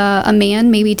want a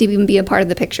man maybe to even be a part of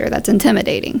the picture. That's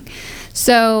intimidating.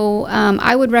 So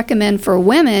I would recommend for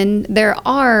women, there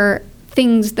are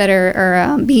things that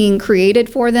are being created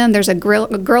for them. There's a Girl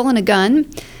and a Gun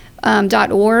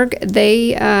 .org.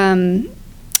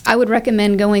 I would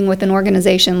recommend going with an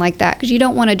organization like that, because you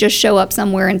don't want to just show up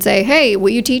somewhere and say, hey, will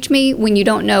you teach me, when you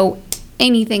don't know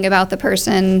anything about the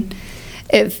person.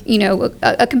 If,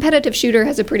 a competitive shooter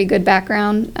has a pretty good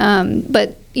background,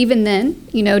 but even then,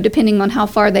 depending on how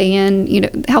far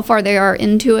how far they are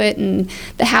into it and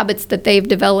the habits that they've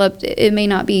developed, it may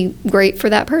not be great for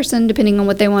that person, depending on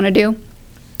what they want to do.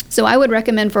 So I would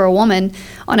recommend for a woman,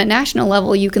 on a national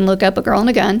level, you can look up A Girl and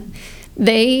a Gun.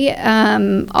 They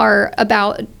are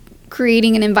about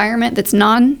creating an environment that's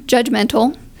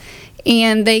non-judgmental,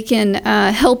 and they can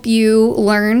help you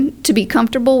learn to be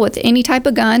comfortable with any type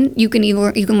of gun. You can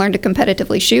learn to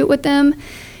competitively shoot with them.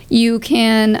 You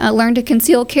can learn to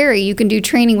conceal carry. You can do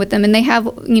training with them, and they have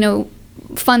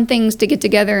fun things to get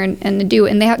together and do.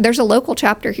 And there's a local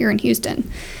chapter here in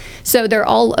Houston, so they're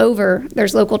all over.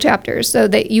 There's local chapters, so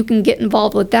that you can get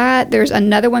involved with that. There's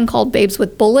another one called Babes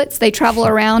with Bullets. They travel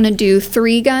around and do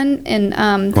 3-gun and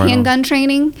handgun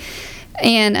training.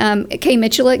 And Jerry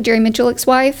Michulik's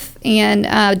wife,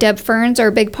 and Deb Ferns are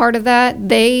a big part of that.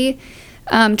 They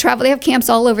travel. They have camps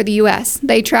all over the U.S.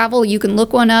 They travel. You can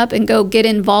look one up and go get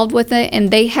involved with it.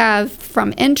 And they have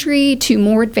from entry to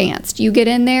more advanced. You get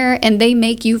in there, and they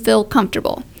make you feel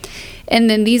comfortable. And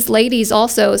then these ladies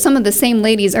also, some of the same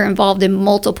ladies are involved in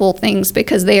multiple things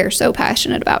because they are so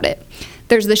passionate about it.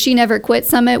 There's the She Never Quit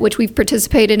Summit, which we've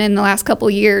participated in the last couple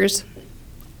of years,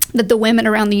 that the women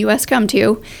around the U.S. come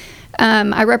to.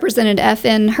 I represented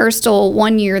FN Herstal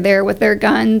 1 year there with their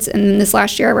guns, and this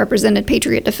last year I represented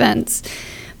Patriot Defense.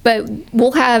 But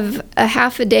we'll have a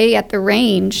half a day at the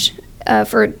range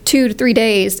for 2 to 3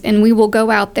 days, and we will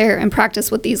go out there and practice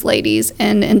with these ladies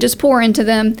and just pour into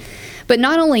them. But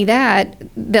not only that,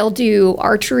 they'll do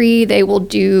archery, they will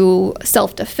do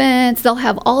self-defense, they'll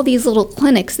have all these little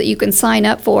clinics that you can sign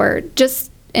up for,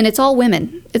 and it's all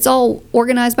women. It's all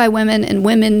organized by women and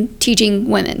women teaching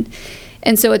women.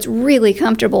 And so it's really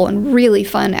comfortable and really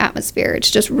fun atmosphere.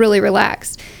 It's just really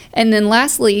relaxed. And then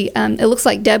lastly, it looks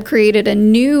like Deb created a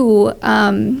new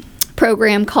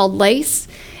program called LACE,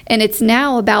 and it's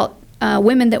now about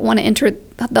women that want to enter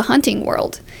the hunting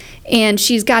world. And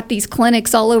she's got these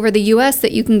clinics all over the U.S.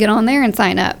 that you can get on there and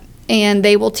sign up. And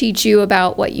they will teach you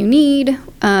about what you need.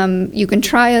 You can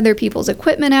try other people's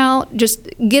equipment out. Just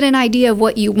get an idea of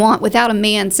what you want without a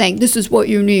man saying, this is what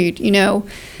you need,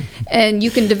 And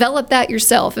you can develop that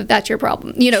yourself if that's your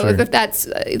problem, Sure. if that's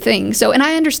a thing. So, and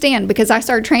I understand, because I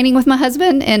started training with my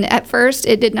husband, and at first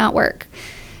it did not work.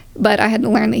 But I had to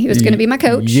learn that he was going to be my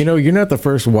coach. You're not the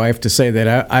first wife to say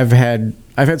that. I've had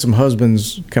some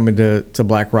husbands come into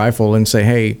Black Rifle and say,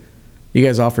 hey, you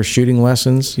guys offer shooting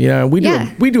lessons? We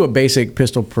do a basic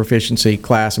pistol proficiency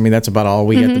class. I mean, that's about all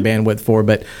we get the bandwidth for.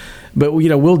 But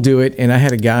we'll do it. And I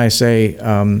had a guy say,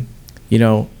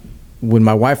 when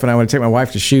my wife and I want to take my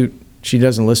wife to shoot, she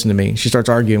doesn't listen to me. She starts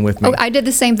arguing with me. Oh, I did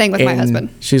the same thing with my husband.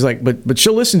 She's like, but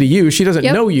she'll listen to you. She doesn't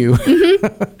know you.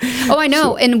 Oh, I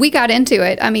know. And we got into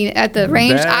it. I mean, at the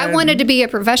range, I wanted to be a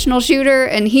professional shooter,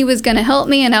 and he was going to help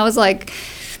me. And I was like,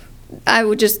 I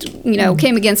would just,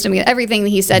 came against him, everything that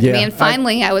he said to me. And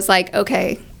finally, I was like,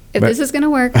 okay, if this is going to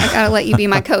work, I got to let you be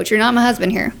my coach. You're not my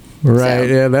husband here. Right.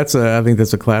 So. Yeah, I think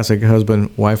that's a classic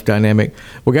husband-wife dynamic.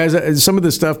 Well, guys, some of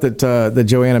the stuff that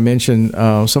Joanna mentioned,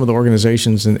 some of the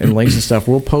organizations and links and stuff,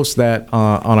 we'll post that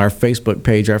on our Facebook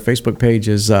page. Our Facebook page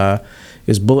is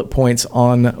Bullet Points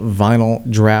on Vinyl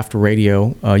Draft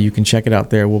Radio. You can check it out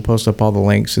there. We'll post up all the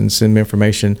links and send me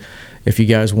information if you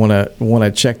guys want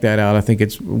to check that out. I think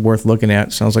it's worth looking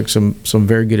at. Sounds like some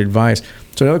very good advice.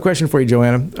 So another question for you,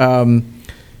 Joanna.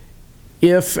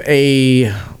 If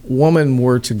a woman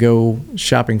were to go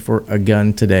shopping for a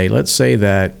gun today, let's say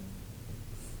that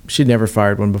she'd never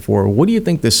fired one before, what do you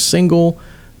think the single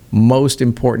most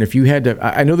important, if you had to,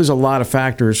 I know there's a lot of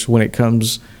factors when it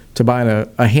comes to buying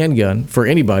a handgun for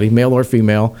anybody, male or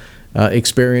female,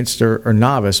 experienced or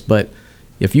novice, but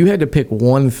if you had to pick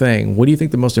one thing, what do you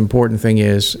think the most important thing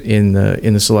is in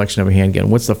the selection of a handgun?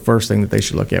 What's the first thing that they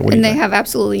should look at? And they have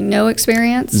absolutely no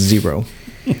experience? Zero.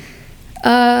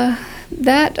 No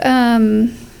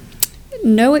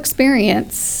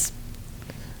experience.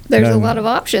 There's a lot of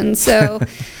options. So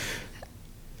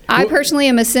I personally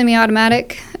am a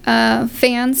semi-automatic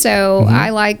fan, so I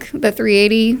like the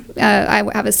 380. I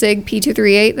have a SIG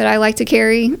P238 that I like to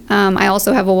carry. I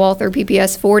also have a Walther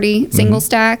PPS 40 single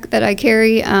stack that I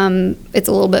carry. It's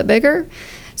a little bit bigger.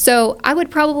 So I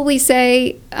would probably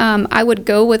say I would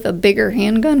go with a bigger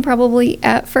handgun probably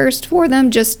at first for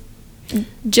them, just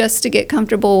to get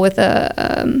comfortable with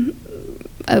I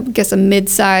guess a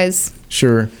mid-size.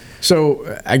 Sure.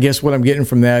 So I guess what I'm getting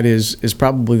from that is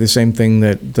probably the same thing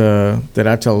that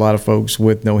I tell a lot of folks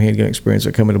with no handgun experience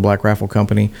that come into Black Rifle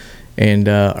Company and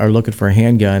are looking for a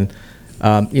handgun.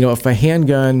 If a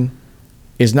handgun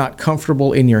is not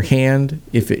comfortable in your hand,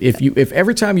 if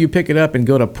every time you pick it up and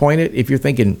go to point it, if you're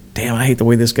thinking, damn, I hate the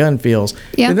way this gun feels,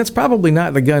 then that's probably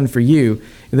not the gun for you.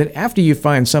 And then after you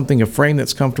find something, a frame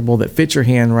that's comfortable, that fits your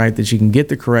hand right, that you can get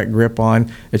the correct grip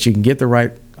on, that you can get the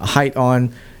right height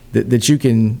on, that you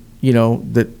can,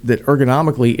 that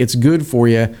ergonomically it's good for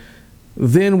you,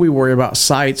 then we worry about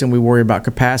sights and we worry about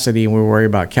capacity and we worry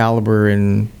about caliber,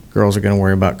 and girls are going to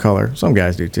worry about color. Some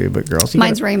guys do too, but girls.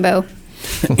 Mine's rainbow.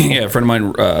 Yeah, a friend of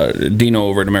mine, Dino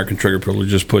over at American Trigger Puller,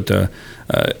 just put,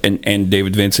 and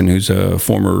David Vinson, who's a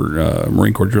former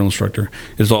Marine Corps drill instructor,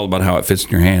 is all about how it fits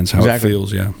in your hands, how it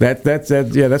feels. Yeah,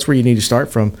 that's where you need to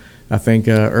start from. I think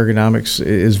ergonomics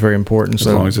is very important. As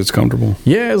long as it's comfortable.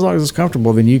 Yeah, as long as it's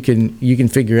comfortable, then you can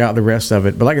figure out the rest of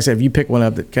it. But like I said, if you pick one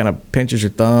up that kind of pinches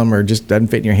your thumb or just doesn't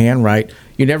fit in your hand right,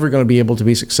 you're never going to be able to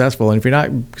be successful. And if you're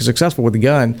not successful with the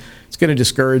gun, it's going to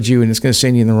discourage you and it's going to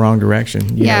send you in the wrong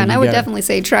direction. I would definitely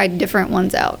say try different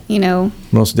ones out.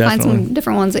 Most definitely. Find some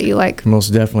different ones that you like.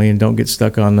 Most definitely, and don't get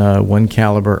stuck on one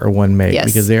caliber or one make,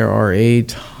 because there are a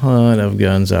ton of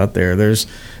guns out there. There's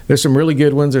some really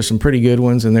good ones, there's some pretty good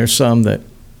ones, and there's some that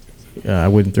I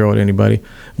wouldn't throw at anybody.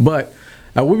 But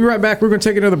we'll be right back. We're going to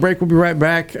take another break. We'll be right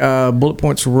back. Bullet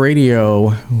Points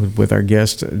Radio with our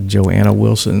guest, Joanna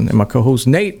Wilson, and my co-host,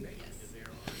 Nate.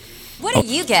 What do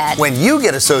you get when you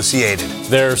get associated?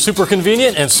 They're super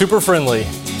convenient and super friendly.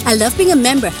 I love being a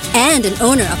member and an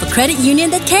owner of a credit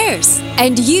union that cares.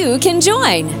 And you can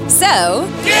join. So,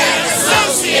 get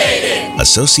associated!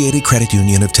 Associated Credit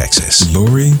Union of Texas.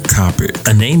 Lori Coppett.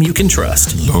 A name you can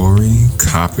trust. Lori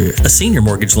Coppett. A senior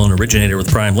mortgage loan originator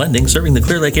with Prime Lending, serving the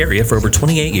Clear Lake area for over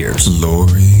 28 years.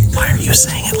 Lori. Why are you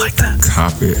saying it like that?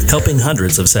 Coppett. Helping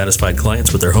hundreds of satisfied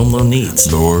clients with their home loan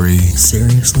needs. Lori.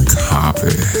 Seriously?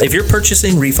 Coppett. If you're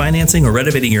purchasing, refinancing, or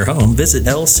renovating your home, visit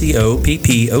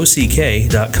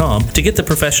lcoppock.com to get the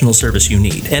professional service you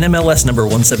need. NMLS number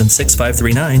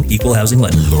 176539, Equal Housing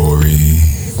Lender. Lori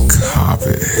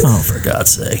Coppett. Oh, for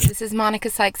God's sake. This is Monica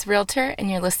Sykes, Realtor, and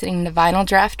you're listening to Vinyl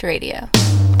Draft Radio.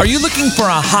 Are you looking for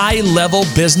a high-level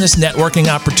business networking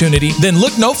opportunity? Then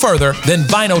look no further than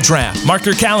Vinyl Draft. Mark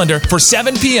your calendar for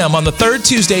 7 p.m. on the third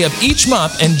Tuesday of each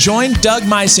month and join Doug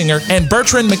Meisinger and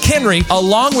Bertrand McHenry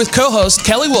along with co-host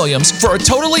Kelly Williams for a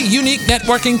totally unique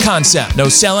networking concept. No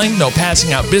selling, no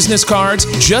passing out business cards,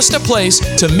 just a place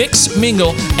to mix,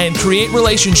 mingle, and create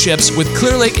relationships with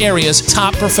Clear Lake area's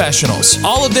top professionals.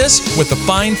 All of this with the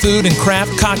fine food and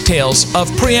craft cocktails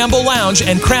of Preamble Lounge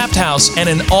and Craft House and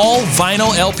an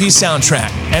all-vinyl LP soundtrack.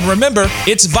 And remember,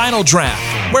 it's Vinyl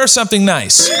Draft. Wear something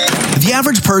nice. The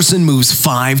average person moves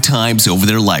 5 times over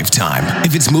their lifetime.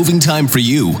 If it's moving time for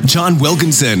you, John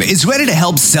Wilkinson is ready to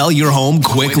help sell your home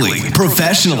quickly,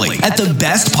 professionally, at the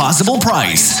best possible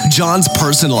price. John's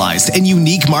personalized and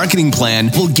unique marketing plan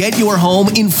will get your home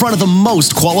in front of the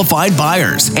most qualified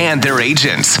buyers and their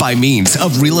agents by means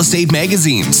of real estate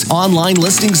magazines, online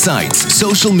listing sites,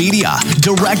 social media,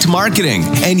 direct marketing,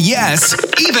 and yes,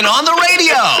 even on the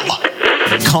radio.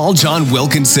 Call John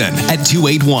Wilkinson at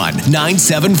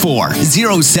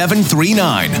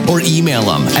 281-974-0739 or email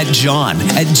him at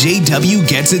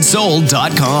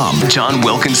john@jwgetsitsold.com. John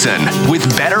Wilkinson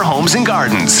with Better Homes and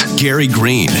Gardens. Gary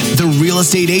Green, the real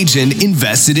estate agent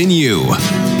invested in you.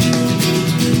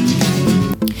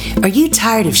 Are you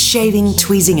tired of shaving,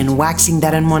 tweezing, and waxing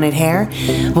that unwanted hair?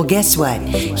 Well, guess what?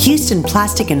 Houston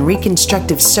Plastic and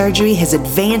Reconstructive Surgery has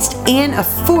advanced and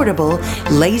affordable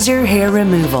laser hair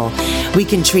removal. We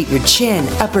can treat your chin,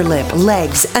 upper lip,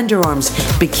 legs, underarms,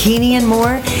 bikini, and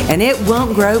more, and it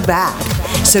won't grow back.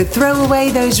 So throw away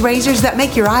those razors that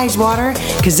make your eyes water,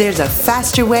 because there's a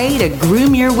faster way to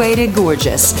groom your way to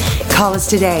gorgeous. Call us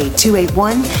today,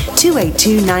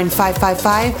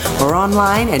 281-282-9555, or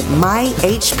online at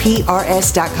myhprs.com.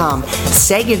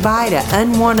 Say goodbye to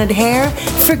unwanted hair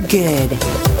for good.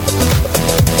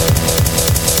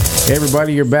 Hey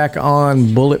everybody, you're back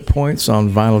on Bullet Points on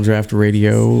Vinyl Draft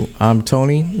Radio. I'm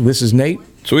Tony. This is Nate.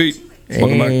 Sweet.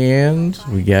 Welcome back. And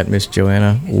we got Miss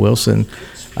Joanna Wilson.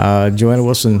 Joanna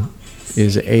Wilson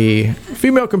is a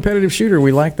female competitive shooter.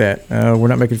 We like that. We're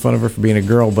not making fun of her for being a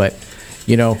girl, but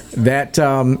that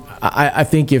I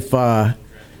think if not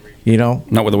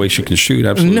with the way she can shoot,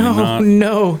 absolutely not.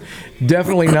 No,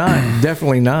 definitely not.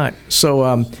 Definitely not.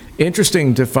 So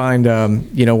interesting to find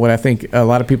what I think a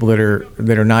lot of people that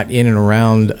are not in and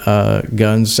around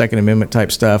guns, Second Amendment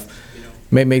type stuff,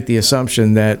 may make the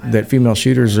assumption that female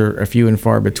shooters are a few and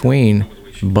far between,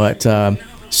 but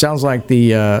sounds like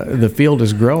the field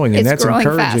is growing, and that's growing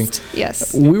encouraging. Fast.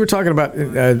 Yes. We were talking about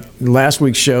last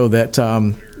week's show that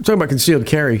talking about concealed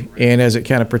carry, and as it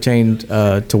kind of pertained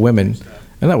to women,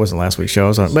 and that wasn't last week's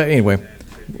show. But anyway,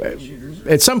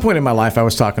 at some point in my life, I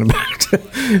was talking about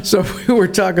it. So we were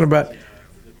talking about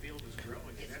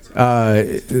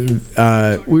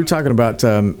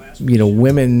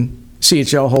women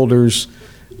CHL holders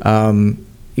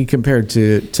compared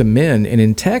to men, and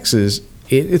in Texas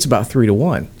it's about 3 to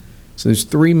 1. So there's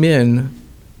 3 men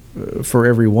for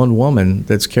every 1 woman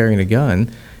that's carrying a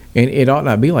gun, and it ought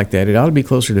not be like that. It ought to be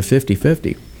closer to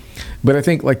 50-50. But I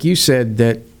think, like you said,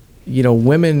 that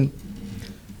women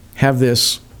have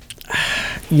this,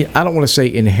 I don't want to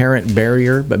say inherent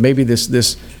barrier, but maybe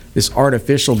this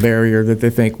artificial barrier that they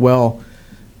think, well,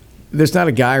 there's not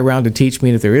a guy around to teach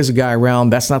me, and if there is a guy around,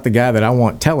 that's not the guy that I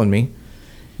want telling me.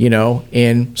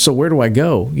 And so where do I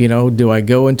go? Do I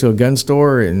go into a gun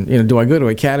store and, do I go to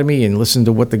Academy and listen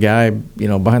to what the guy,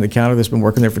 behind the counter that's been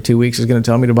working there for 2 weeks is going to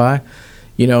tell me to buy?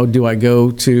 Do I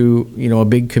go to, a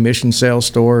big commission sales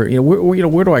store?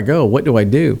 Where do I go? What do I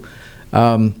do?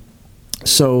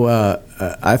 So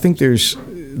I think there's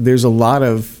a lot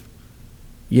of,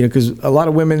 because a lot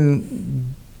of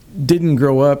women didn't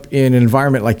grow up in an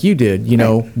environment like you did,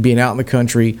 being out in the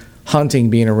country, hunting,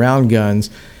 being around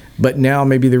guns. But now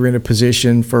maybe they're in a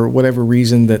position for whatever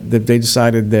reason that they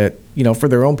decided that, for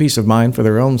their own peace of mind, for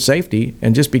their own safety,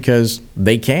 and just because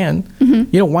they can,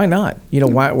 why not?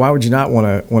 Why would you not want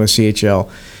a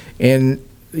CHL? And,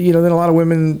 then a lot of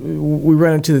women, we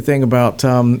run into the thing about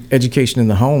education in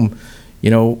the home.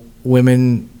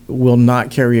 Women will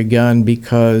not carry a gun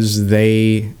because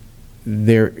they're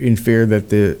in fear that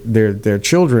their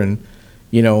children,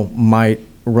 might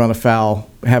run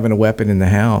afoul having a weapon in the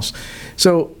house.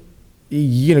 So,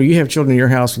 you have children in your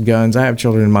house with guns. I have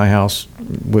children in my house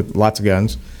with lots of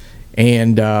guns.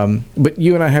 And but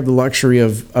you and I have the luxury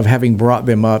of having brought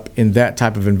them up in that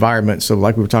type of environment. So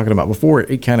like we were talking about before,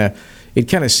 it kind of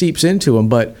seeps into them.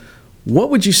 But what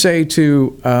would you say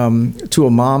to a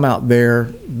mom out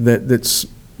there that's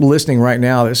listening right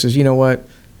now that says, you know what,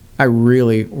 I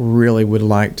really, really would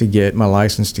like to get my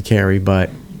license to carry, but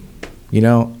I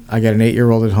got an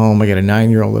 8-year-old at home, I got a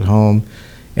 9-year-old at home,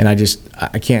 and I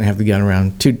can't have the gun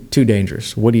around. Too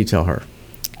dangerous. What do you tell her?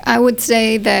 I would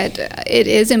say that it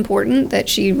is important that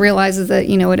she realizes that,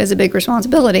 it is a big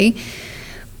responsibility.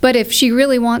 But if she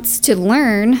really wants to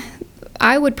learn,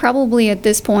 I would probably at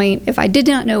this point, if I did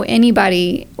not know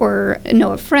anybody or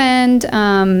know a friend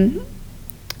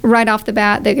right off the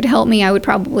bat that could help me, I would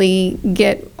probably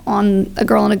get on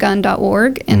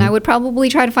agirlandagun.org, and I would probably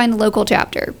try to find a local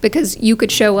chapter, because you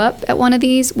could show up at one of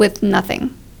these with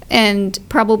nothing. And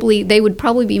they would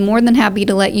probably be more than happy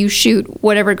to let you shoot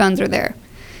whatever guns are there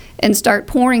and start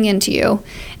pouring into you.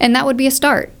 And that would be a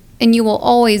start. And you will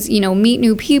always, meet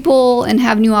new people and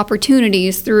have new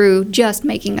opportunities through just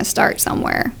making a start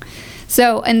somewhere.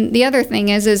 So, and the other thing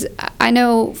is I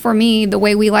know for me, the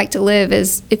way we like to live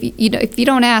is if you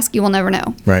don't ask, you will never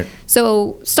know. Right.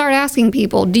 So start asking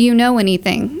people, do you know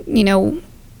anything?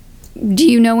 Do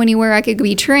you know anywhere I could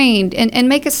be trained? And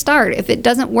make a start. If it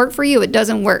doesn't work for you, it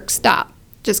doesn't work. Stop.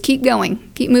 Just keep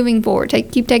going. Keep moving forward.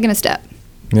 Keep taking a step.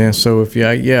 Yeah, so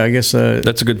I guess...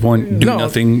 that's a good point. Do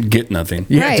nothing, get nothing.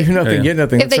 Yeah, right. Do nothing, get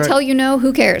nothing. If they tell you no,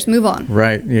 who cares? Move on.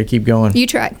 Right, yeah, keep going. You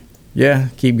tried. Yeah,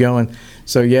 keep going.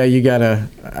 So, yeah, you got to...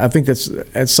 I think that's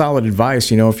solid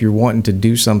advice. If you're wanting to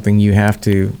do something, you have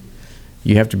to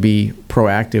you have to be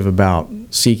proactive about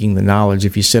seeking the knowledge.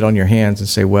 If you sit on your hands and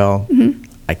say, well,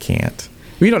 I can't.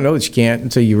 Well, you don't know that you can't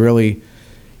until you really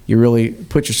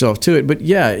put yourself to it. But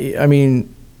yeah, I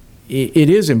mean, it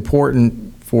is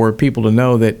important for people to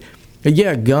know that,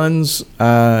 guns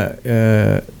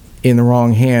in the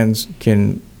wrong hands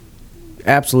can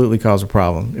absolutely cause a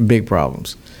problem, big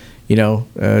problems,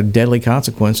 deadly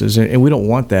consequences. And we don't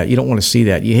want that. You don't want to see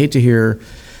that. You hate to hear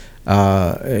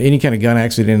any kind of gun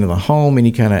accident in the home,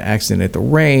 any kind of accident at the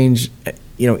range,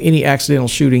 any accidental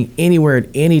shooting anywhere at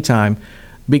any time,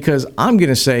 because I'm going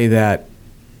to say that,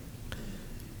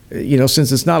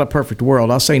 since it's not a perfect world,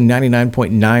 I'll say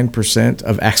 99.9%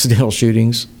 of accidental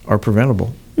shootings are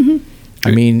preventable. I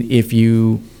mean, if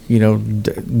you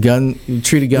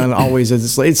treat a gun always as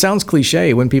it's loaded. It sounds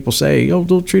cliche when people say, "Oh,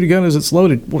 don't treat a gun as it's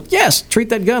loaded." Well, yes, treat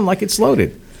that gun like it's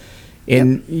loaded.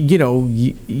 And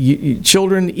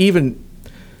children, even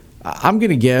I'm going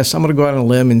to guess, I'm going to go out on a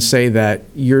limb and say that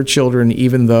your children,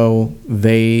 even though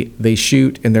they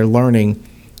shoot and they're learning,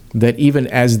 that even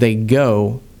as they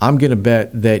go, I'm going to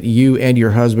bet that you and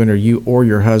your husband, or you or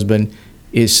your husband,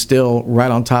 is still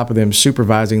right on top of them,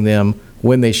 supervising them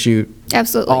when they shoot.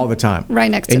 Absolutely. All the time.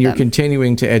 Right next to them. And you're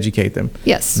continuing to educate them.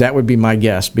 Yes. That would be my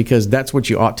guess, because that's what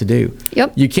you ought to do.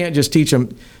 Yep. You can't just teach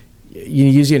them. You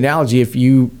use the analogy, if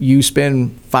you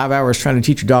spend 5 hours trying to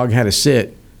teach your dog how to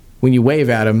sit, when you wave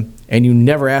at him and you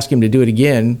never ask him to do it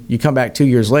again, you come back 2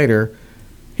 years later,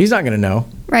 he's not going to know.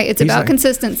 Right. It's about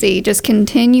consistency, just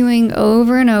continuing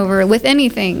over and over with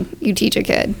anything you teach a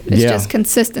kid. It's just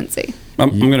consistency.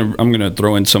 I'm gonna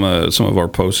throw in some of our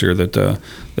posts here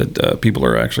that people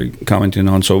are actually commenting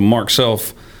on. So Mark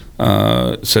Self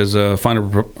says, find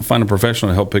a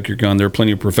professional to help pick your gun. There are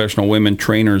plenty of professional women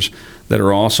trainers that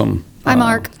are awesome. Hi,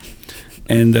 Mark.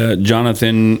 And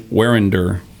Jonathan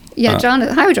Warrender. Yeah,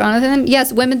 hi, Jonathan.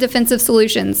 Yes, Women Defensive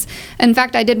Solutions. In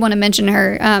fact, I did want to mention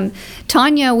her.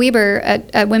 Tanya Weber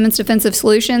at Women's Defensive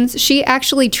Solutions, she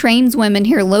actually trains women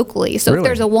here locally. So if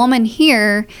there's a woman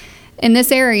here in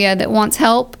this area that wants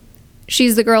help,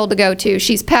 she's the girl to go to.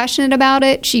 She's passionate about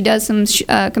it. She does some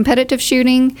competitive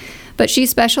shooting, but she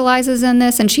specializes in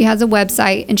this, and she has a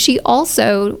website. And she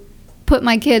also put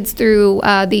my kids through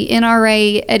the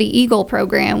NRA Eddie Eagle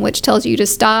program, which tells you to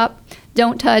stop,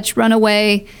 don't touch, run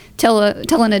away, tell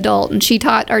an adult. And she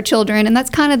taught our children, and that's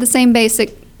kind of the same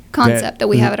basic concept that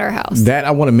we have at our house. That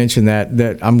I want to mention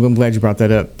that I'm glad you brought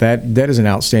that up. That is an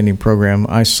outstanding program.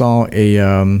 I saw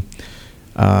a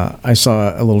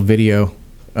little video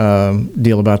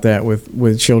deal about that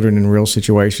with children in real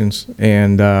situations,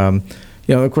 and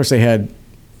of course they had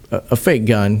a fake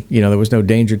gun. There was no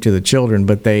danger to the children,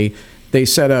 but they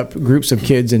set up groups of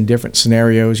kids in different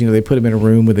scenarios. They put them in a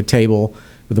room with a table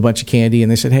with a bunch of candy,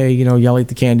 and they said, "Hey, y'all eat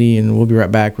the candy, and we'll be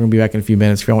right back. We're gonna be back in a few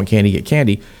minutes. If you want candy, get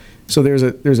candy." So there's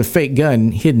a fake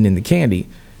gun hidden in the candy.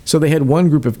 So they had one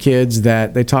group of kids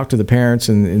that they talked to the parents,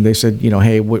 and they said,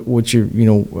 "Hey, what's your,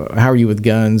 how are you with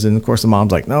guns?" And of course the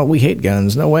mom's like, "No, we hate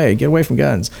guns. No way. Get away from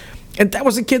guns." And that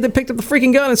was the kid that picked up the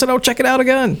freaking gun and said, "Oh, check it out, a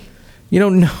gun."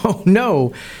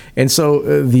 No. And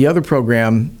so the other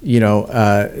program,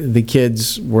 the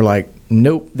kids were like,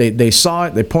 nope. They saw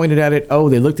it. They pointed at it. Oh,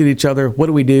 they looked at each other. What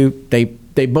do we do?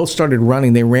 They both started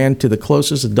running. They ran to the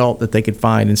closest adult that they could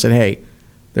find and said, "Hey,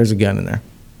 there's a gun in there."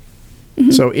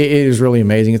 Mm-hmm. So it is really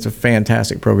amazing. It's a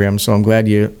fantastic program. So I'm glad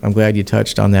you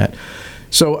touched on that.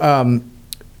 So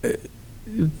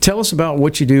tell us about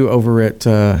what you do over at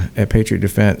Patriot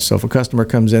Defense. So if a customer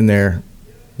comes in there,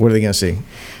 what are they going to see?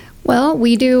 Well,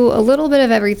 we do a little bit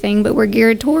of everything, but we're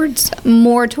geared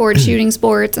more towards shooting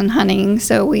sports and hunting.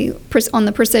 So we on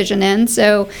the precision end.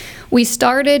 So we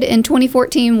started in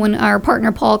 2014 when our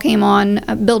partner Paul came on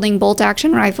building bolt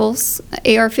action rifles,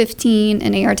 AR-15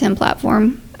 and AR-10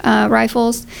 platform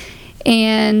rifles,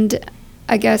 and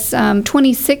I guess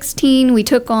 2016 we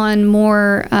took on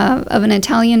more of an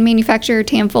Italian manufacturer,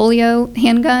 Tanfoglio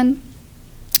handgun.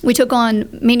 We took on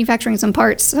manufacturing some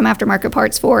aftermarket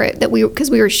parts for it because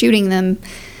we were shooting them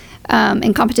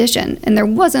in competition, and there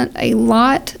wasn't a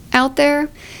lot out there,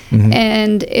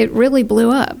 and it really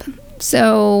blew up.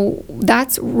 So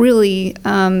that's really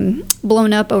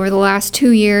blown up over the last 2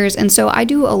 years, and so I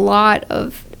do a lot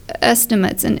of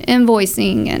estimates and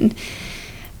invoicing and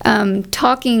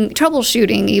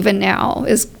troubleshooting even now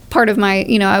is part of my,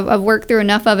 I've worked through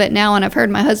enough of it now, and I've heard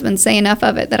my husband say enough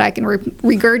of it that I can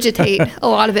regurgitate a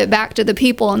lot of it back to the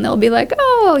people, and they'll be like,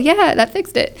 "Oh yeah, that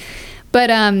fixed it." But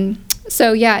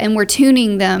so yeah, and we're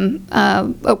tuning them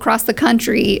across the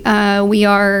country. We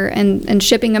are and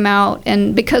shipping them out,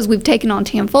 and because we've taken on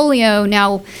Tanfoglio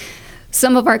now,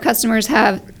 some of our customers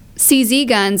have CZ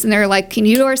guns, and they're like, can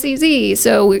you do our CZ?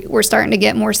 So we're starting to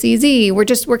get more CZ.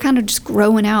 We're kind of just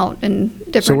growing out in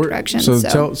different directions.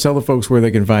 So tell the folks where they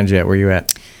can find you at. Where you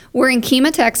at? We're in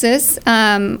Kemah, Texas.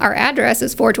 Our address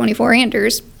is 424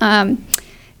 Anders in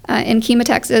Kemah,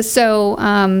 Texas.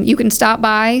 So you can stop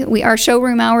by. Our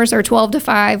showroom hours are 12 to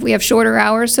 5. We have shorter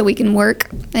hours so we can work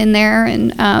in there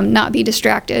and not be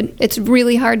distracted. It's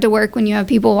really hard to work when you have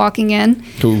people walking in.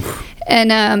 Oof.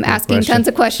 And asking tons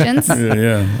of questions.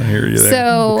 Yeah, I hear you there.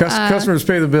 So customers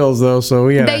pay the bills, though, so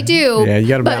they do. Yeah, you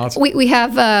got to balance. But we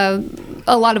have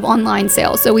a lot of online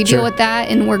sales, so we deal with that,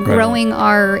 and we're growing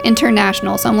our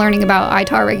international. So I'm learning about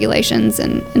ITAR regulations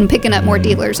and picking up more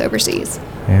dealers overseas.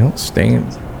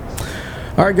 Outstanding.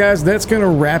 All right, guys, that's going to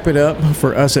wrap it up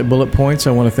for us at Bullet Points.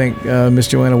 I want to thank Miss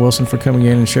Joanna Wilson for coming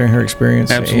in and sharing her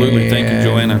experience. Absolutely. Thank you,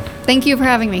 Joanna. Thank you for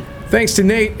having me. Thanks to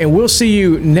Nate, and we'll see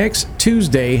you next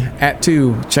Tuesday at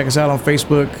 2. Check us out on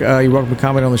Facebook. You're welcome to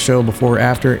comment on the show before or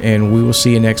after, and we will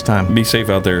see you next time. Be safe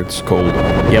out there. It's cold.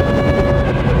 Yep.